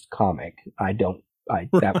first comic.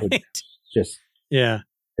 That would just,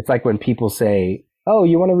 it's like when people say, "Oh,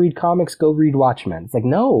 you want to read comics? Go read Watchmen." It's like,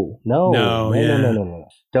 no.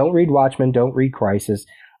 Don't read Watchmen. Don't read Crisis.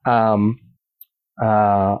 It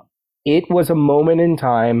was a moment in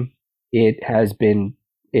time. It has been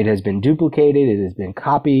duplicated. It has been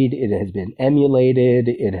copied. It has been emulated.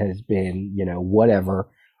 It has been,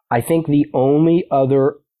 whatever. I think the only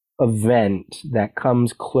other event that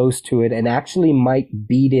comes close to it and actually might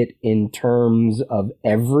beat it in terms of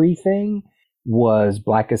everything was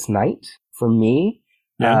Blackest Night for me.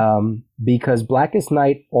 Yeah. Because Blackest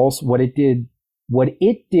Night also, what it did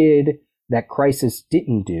that Crisis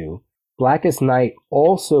didn't do, Blackest Night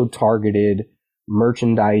also targeted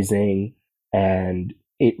merchandising, and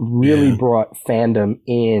it really brought fandom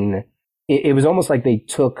in. It was almost like they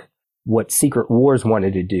took what Secret Wars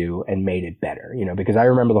wanted to do and made it better, because I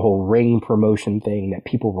remember the whole Ring promotion thing that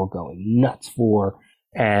people were going nuts for.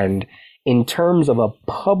 And in terms of a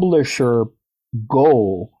publisher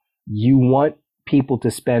goal, you want people to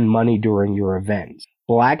spend money during your events.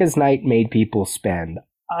 Blackest Night made people spend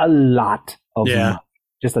a lot of money,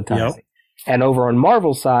 just a ton. Yep. And over on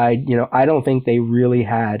Marvel's side, I don't think they really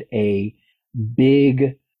had a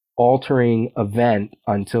big altering event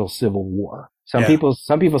until Civil War. Some people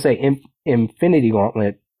say Infinity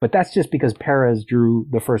Gauntlet, but that's just because Perez drew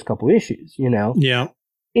the first couple issues, Yeah.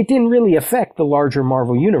 It didn't really affect the larger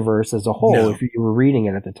Marvel universe as a whole if you were reading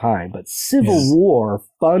it at the time. But Civil War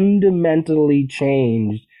fundamentally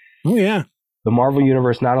changed the Marvel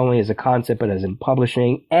universe, not only as a concept, but as in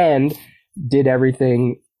publishing, and did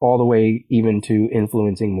everything all the way even to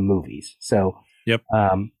influencing the movies. So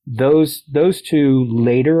those two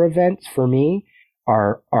later events for me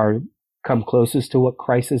are come closest to what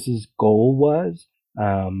Crisis's goal was.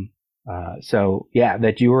 That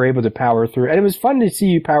you were able to power through, and it was fun to see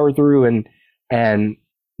you power through and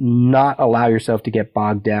not allow yourself to get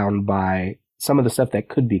bogged down by some of the stuff that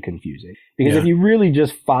could be confusing. Because if you really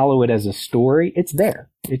just follow it as a story, it's there.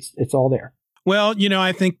 It's all there. Well,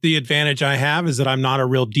 I think the advantage I have is that I'm not a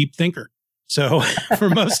real deep thinker. So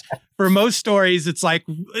for most stories, it's like,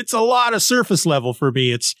 it's a lot of surface level for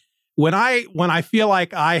me. It's when I feel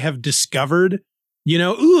like I have discovered,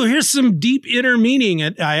 here's some deep inner meaning.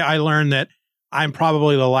 And I learned that I'm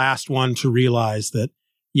probably the last one to realize that,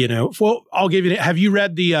 I'll give you, have you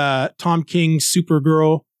read the Tom King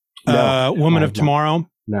Supergirl, Woman of Tomorrow?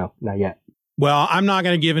 No, not yet. Well, I'm not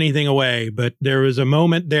going to give anything away, but there was a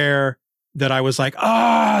moment there that I was like,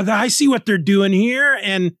 I see what they're doing here.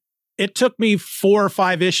 And it took me 4 or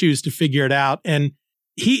 5 issues to figure it out. And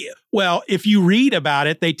if you read about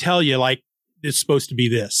it, they tell you like, it's supposed to be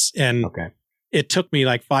this. And it took me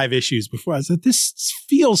like 5 issues before I said, this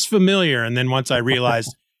feels familiar. And then once I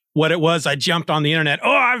realized what it was, I jumped on the internet.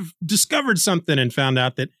 I've discovered something, and found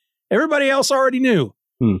out that everybody else already knew.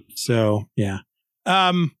 So, yeah.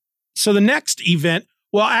 So the next event,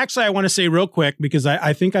 well, actually, I want to say real quick, because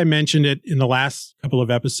I think I mentioned it in the last couple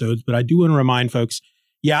of episodes, but I do want to remind folks,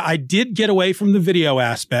 yeah, I did get away from the video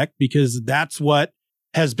aspect because that's what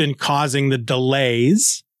has been causing the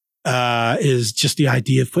delays, is just the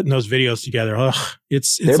idea of putting those videos together. Ugh,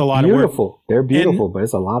 it's a lot of work. They're beautiful, but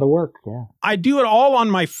it's a lot of work. Yeah. I do it all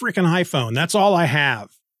on my freaking iPhone. That's all I have.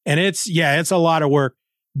 And it's a lot of work,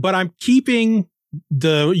 but I'm keeping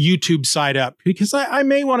the YouTube side up because I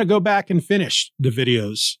may want to go back and finish the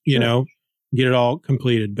videos, get it all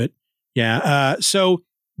completed. But yeah. So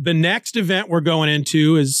the next event we're going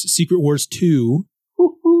into is Secret Wars 2.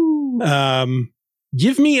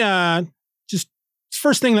 Give me just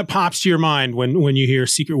first thing that pops to your mind when you hear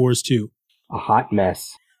Secret Wars 2. A hot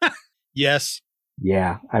mess. Yes.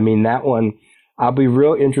 Yeah. I mean, that one, I'll be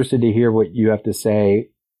real interested to hear what you have to say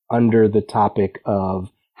under the topic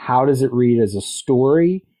of how does it read as a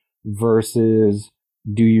story versus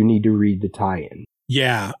do you need to read the tie-in?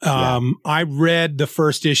 Yeah. I read the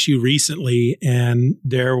first issue recently, and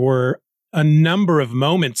there were a number of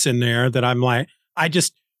moments in there that I'm like,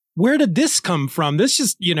 where did this come from? This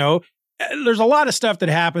just, there's a lot of stuff that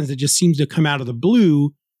happens that just seems to come out of the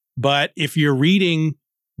blue. But if you're reading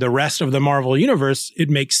the rest of the Marvel universe, it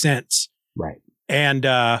makes sense. Right. And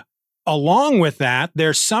along with that,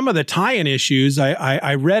 there's some of the tie-in issues.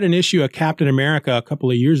 I read an issue of Captain America a couple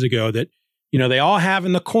of years ago that, they all have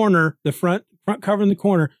in the corner, the front cover in the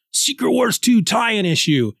corner, Secret Wars 2 tie-in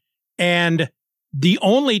issue. And the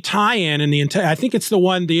only tie-in in the entire, I think it's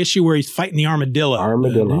the issue where he's fighting the armadillo.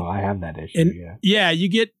 I have that issue. And you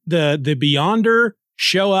get the Beyonder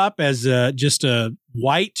show up as just a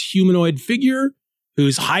white humanoid figure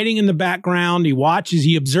who's hiding in the background.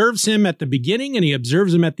 He observes him at the beginning and he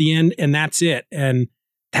observes him at the end, and that's it. And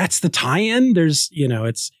that's the tie-in. There's,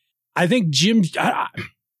 I think Jim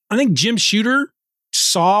Shooter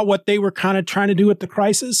saw what they were kind of trying to do with the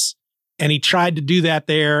Crisis, and he tried to do that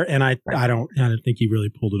there. And I don't think he really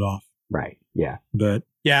pulled it off. Right. Yeah. But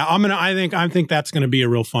yeah, I think that's going to be a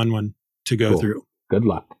real fun one to go through. Good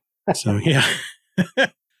luck. So yeah,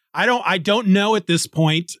 I don't know at this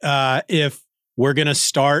point, if we're going to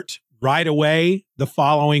start right away the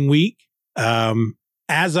following week.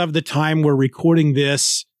 As of the time we're recording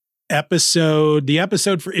this episode, the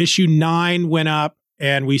episode for issue 9 went up,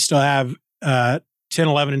 and we still have 10,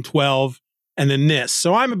 11, and 12, and then this.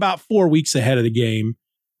 So I'm about 4 weeks ahead of the game.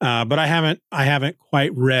 But I haven't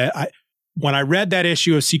quite read. When I read that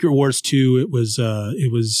issue of Secret Wars 2, it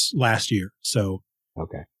was last year. So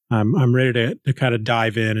okay, I'm ready to kind of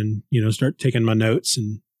dive in and start taking my notes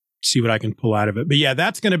and see what I can pull out of it. But yeah,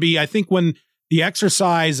 that's going to be, I think, when the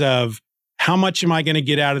exercise of how much am I going to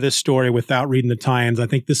get out of this story without reading the tie-ins, I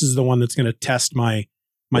think this is the one that's going to test my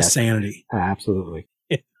sanity. Absolutely.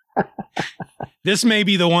 This may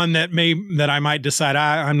be the one that I might decide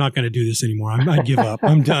I'm not going to do this anymore. I give up.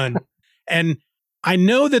 I'm done. And I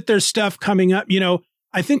know that there's stuff coming up.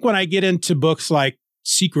 I think when I get into books like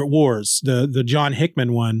Secret Wars, the John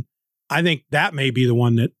Hickman one, I think that may be the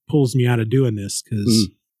one that pulls me out of doing this because,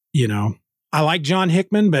 I like John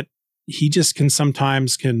Hickman, but he just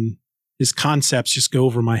sometimes his concepts just go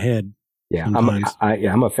over my head. Yeah,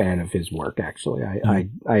 I'm a fan of his work. Actually,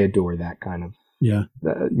 I adore that kind of. Yeah,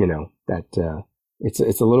 it's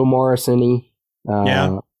a little Morrison-y.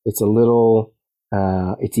 It's a little.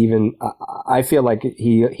 It's even. I feel like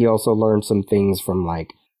he also learned some things from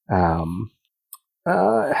like,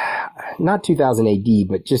 not 2000 AD,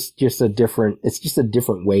 but just a different. It's just a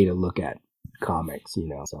different way to look at comics.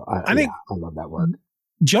 So I think I love that work.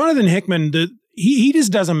 Jonathan Hickman, he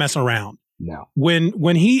just doesn't mess around. No.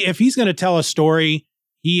 If he's going to tell a story,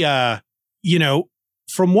 he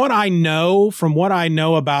from what I know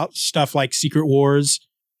about stuff like Secret Wars,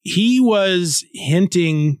 he was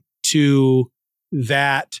hinting to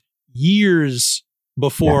that years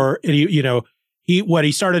before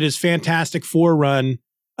he started his Fantastic Four run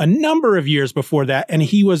a number of years before that, and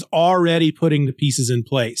he was already putting the pieces in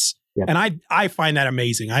place. Yep. And I find that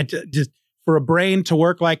amazing. I just, for a brain to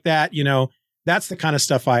work like that, that's the kind of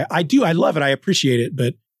stuff I do. I love it. I appreciate it.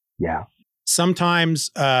 But yeah,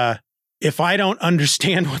 sometimes if I don't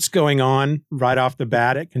understand what's going on right off the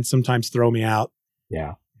bat, it can sometimes throw me out.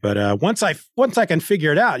 Yeah. But once I can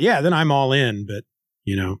figure it out, then I'm all in. But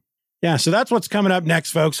so that's what's coming up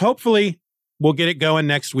next, folks. Hopefully we'll get it going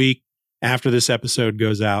next week after this episode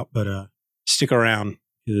goes out. But stick around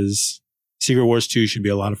because Secret Wars 2 should be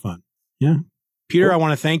a lot of fun. Yeah. Peter, cool. I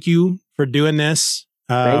want to thank you for doing this.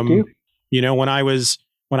 Thank you. When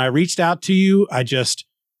I reached out to you, I just,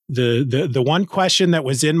 the one question that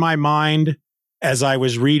was in my mind as I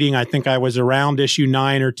was reading, I think I was around issue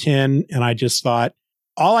 9 or 10, and I just thought,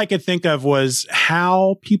 all I could think of was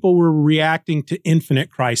how people were reacting to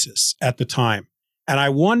Infinite Crisis at the time. And I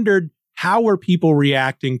wondered, how were people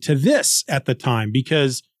reacting to this at the time?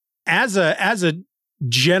 Because as a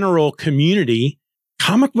general community,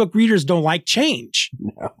 comic book readers don't like change.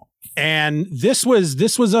 No. And this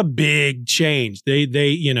was a big change. They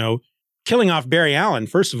killing off Barry Allen,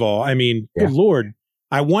 first of all. I mean, good Lord.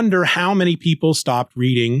 I wonder how many people stopped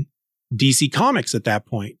reading DC Comics at that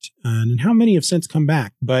point, and how many have since come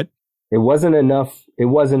back. But it wasn't enough. It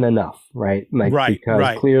wasn't enough, right?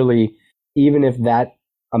 Because clearly, even if that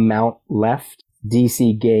amount left,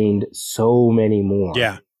 DC gained so many more.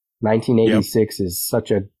 Yeah. 1986 is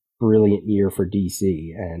such a brilliant year for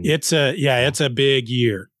DC, and it's a big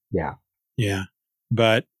year. Yeah. Yeah.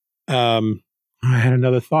 But I had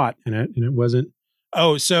another thought, and it wasn't.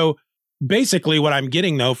 Oh, so basically what I'm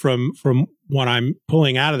getting though from what I'm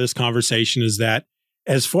pulling out of this conversation is that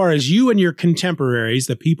as far as you and your contemporaries,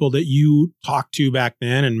 the people that you talked to back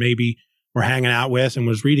then and maybe were hanging out with and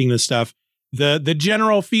was reading this stuff, the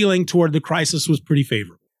general feeling toward the Crisis was pretty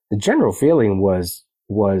favorable. The general feeling was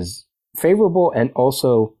favorable, and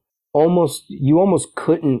also you almost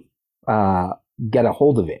couldn't get a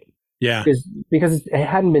hold of it. Yeah. Because it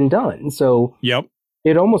hadn't been done. So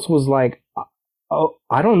it almost was like, oh,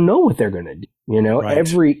 I don't know what they're going to do. Right.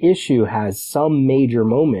 Every issue has some major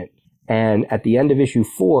moment. And at the end of issue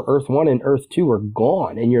 4, Earth 1 and Earth 2 are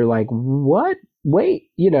gone. And you're like, what? Wait,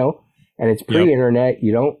 and it's pre-internet.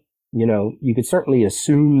 You don't, you could certainly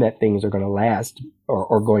assume that things are going to last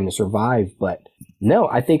or going to survive. But no,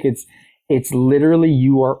 I think it's literally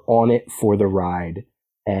you are on it for the ride.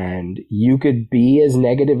 And you could be as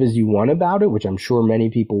negative as you want about it, which I'm sure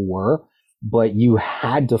many people were, but you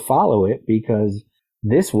had to follow it because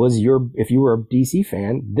this was if you were a DC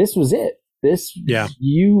fan, this was it.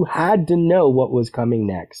 You had to know what was coming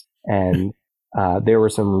next. And there were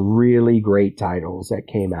some really great titles that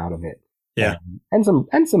came out of it. Yeah.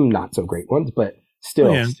 And some not so great ones, but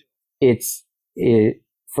still, it's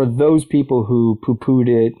for those people who poo-pooed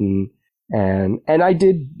it and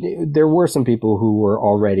there were some people who were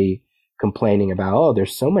already complaining about, oh,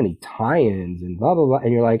 there's so many tie-ins and blah, blah, blah.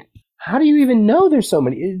 And you're like, how do you even know there's so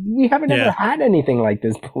many? We haven't ever had anything like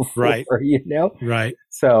this before, right? Right.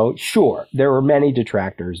 So sure, there were many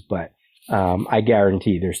detractors, but I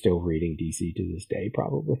guarantee they're still reading DC to this day,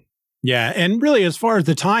 probably. Yeah. And really, as far as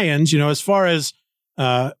the tie-ins, as far as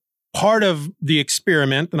part of the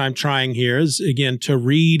experiment that I'm trying here is, again, to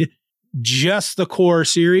read just the core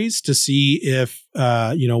series to see if,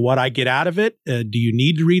 what I get out of it. Do you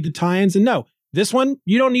need to read the tie-ins? And no, this one,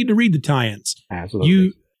 you don't need to read the tie-ins.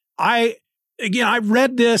 Absolutely. I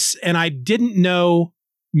read this and I didn't know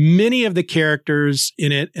many of the characters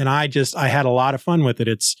in it. And I had a lot of fun with it.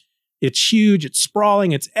 It's huge. It's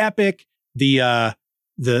sprawling. It's epic. The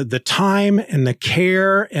time and the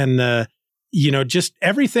care and the, just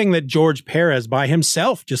everything that George Perez by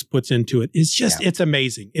himself just puts into it is just, it's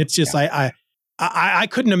amazing. It's just, I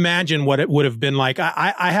couldn't imagine what it would have been like.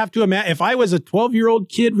 I have to imagine if I was a 12-year-old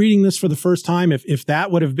kid reading this for the first time, if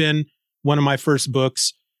that would have been one of my first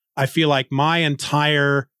books, I feel like my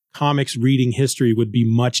entire comics reading history would be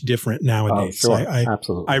much different nowadays. Oh, sure.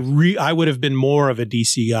 Absolutely. I would have been more of a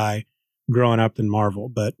DC guy growing up than Marvel,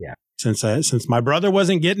 but since my brother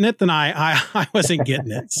wasn't getting it, then I wasn't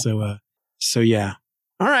getting it. So yeah.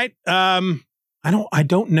 All right. I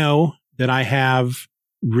don't know that I have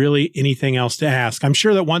really anything else to ask. I'm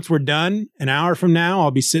sure that once we're done, an hour from now,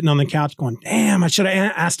 I'll be sitting on the couch going, damn, I should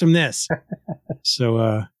have asked him this.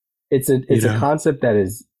 So, it's a concept that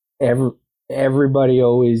is everybody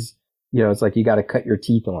always, it's like you got to cut your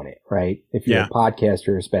teeth on it, right? If you're a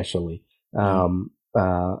podcaster, especially,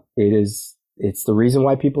 it's the reason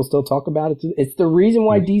why people still talk about it. It's the reason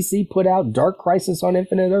why DC put out Dark Crisis on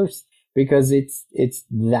Infinite Earths, because it's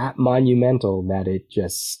that monumental that it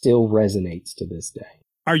just still resonates to this day.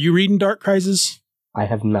 Are you reading Dark Crisis? I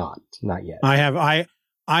have not yet. I have.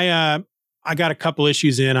 I got a couple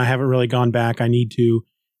issues in. I haven't really gone back. I need to.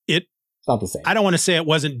 It's not the same. I don't want to say it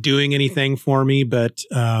wasn't doing anything for me, but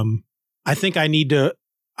I think I need to.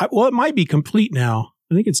 It might be complete now.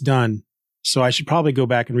 I think it's done, so I should probably go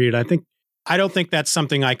back and read it. I don't think that's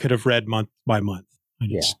something I could have read month by month.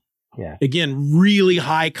 Yeah. Again, really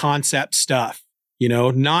high concept stuff.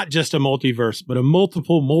 Not just a multiverse, but a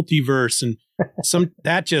multiple multiverse, and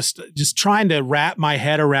that just trying to wrap my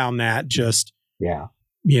head around that. It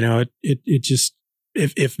just.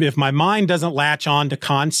 If my mind doesn't latch on to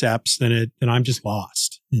concepts, then I'm just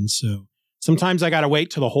lost. And so sometimes I got to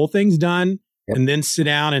wait till the whole thing's done and then sit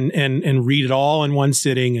down and read it all in one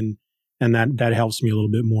sitting. and that helps me a little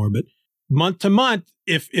bit more. But month to month,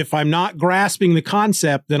 if I'm not grasping the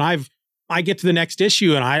concept, then I get to the next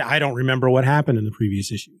issue and I don't remember what happened in the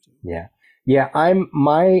previous issue. Yeah.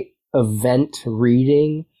 My event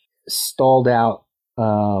reading stalled out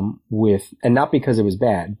with, and not because it was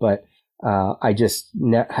bad, but I just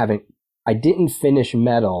I didn't finish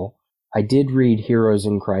Metal. I did read Heroes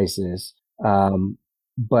in Crisis.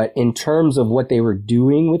 But in terms of what they were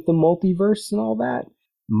doing with the multiverse and all that,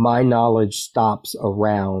 my knowledge stops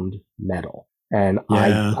around Metal. And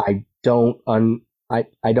I don't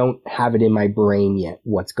have it in my brain yet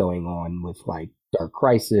what's going on with like Dark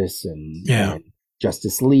Crisis and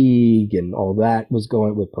Justice League and all that was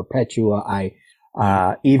going with Perpetua.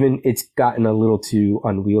 Even it's gotten a little too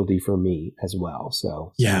unwieldy for me as well.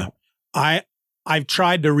 So I've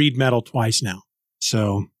tried to read Metal twice now.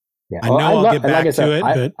 So I know I'll get back to it.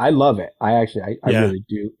 But I love it. I really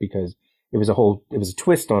do, because it was a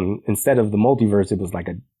twist on, instead of the multiverse, it was like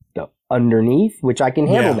the underneath, which I can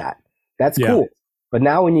handle that. That's cool. But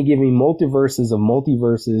now when you give me multiverses of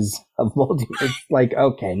multiverses of multiverses, like,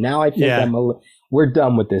 okay, now I think we're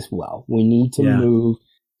done with this. Well, we need to move.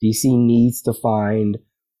 DC needs to find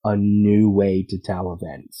a new way to tell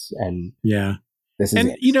events. And this is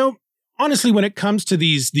it. You know, honestly, when it comes to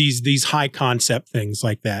these high concept things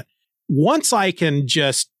like that, once I can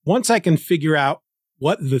figure out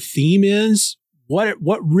what the theme is, what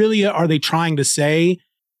really are they trying to say,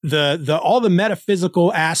 all the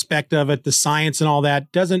metaphysical aspect of it, the science and all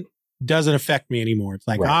that doesn't affect me anymore. It's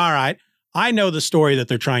like, all right, I know the story that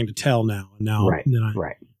they're trying to tell now.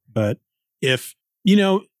 But if, you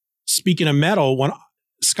know, speaking of Metal, when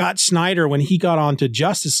Scott Snyder, when he got onto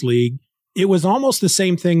Justice League, it was almost the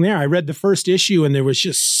same thing there. I read the first issue and there was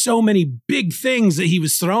just so many big things that he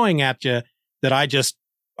was throwing at you that I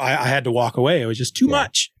had to walk away. It was just too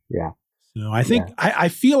much. Yeah. So I think, I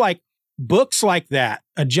feel like books like that,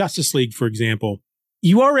 a Justice League, for example,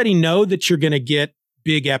 you already know that you're going to get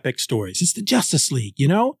big epic stories. It's the Justice League, you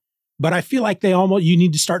know, but I feel like you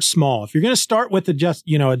need to start small. If you're going to start with a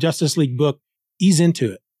Justice League book, ease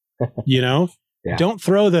into it, you know, don't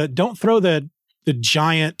throw the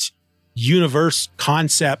giant universe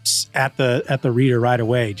concepts at the reader right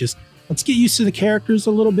away. Just let's get used to the characters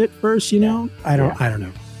a little bit first, you know. I don't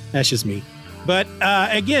know. That's just me. But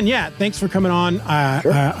again, thanks for coming on.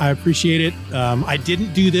 Sure. I appreciate it. I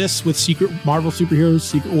didn't do this with Marvel Superheroes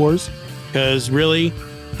Secret Wars because really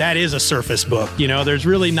that is a surface book. You know, there's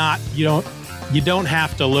really not, you don't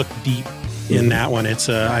have to look deep in that one. It's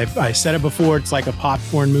I said it before, it's like a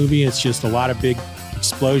popcorn movie. It's just a lot of big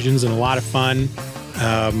explosions and a lot of fun.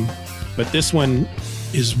 But this one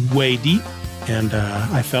is way deep, and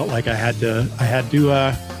I felt like I had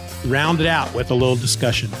to round it out with a little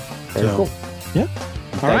discussion. Very cool. Yeah.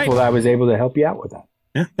 All right. Well, I was able to help you out with that.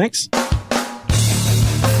 Yeah. Thanks.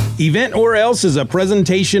 Event or Else is a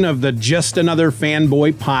presentation of the Just Another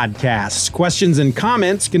Fanboy podcast. Questions and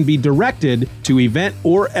comments can be directed to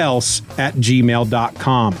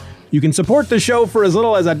eventorelse@gmail.com. You can support the show for as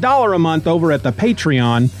little as $1 a month over at the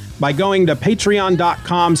Patreon by going to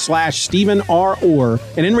patreon.com/Stephen R. Orr.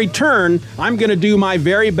 And in return, I'm going to do my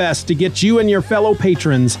very best to get you and your fellow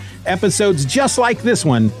patrons episodes just like this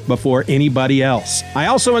one before anybody else. I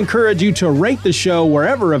also encourage you to rate the show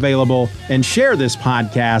wherever available and share this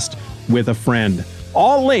podcast with a friend.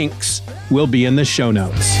 All links will be in the show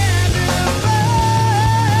notes.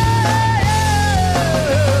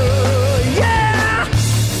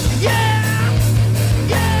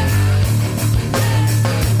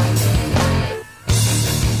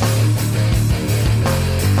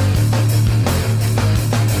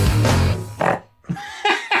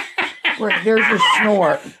 There's your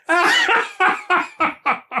snort.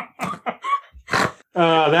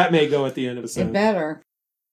 That may go at the end of the It better.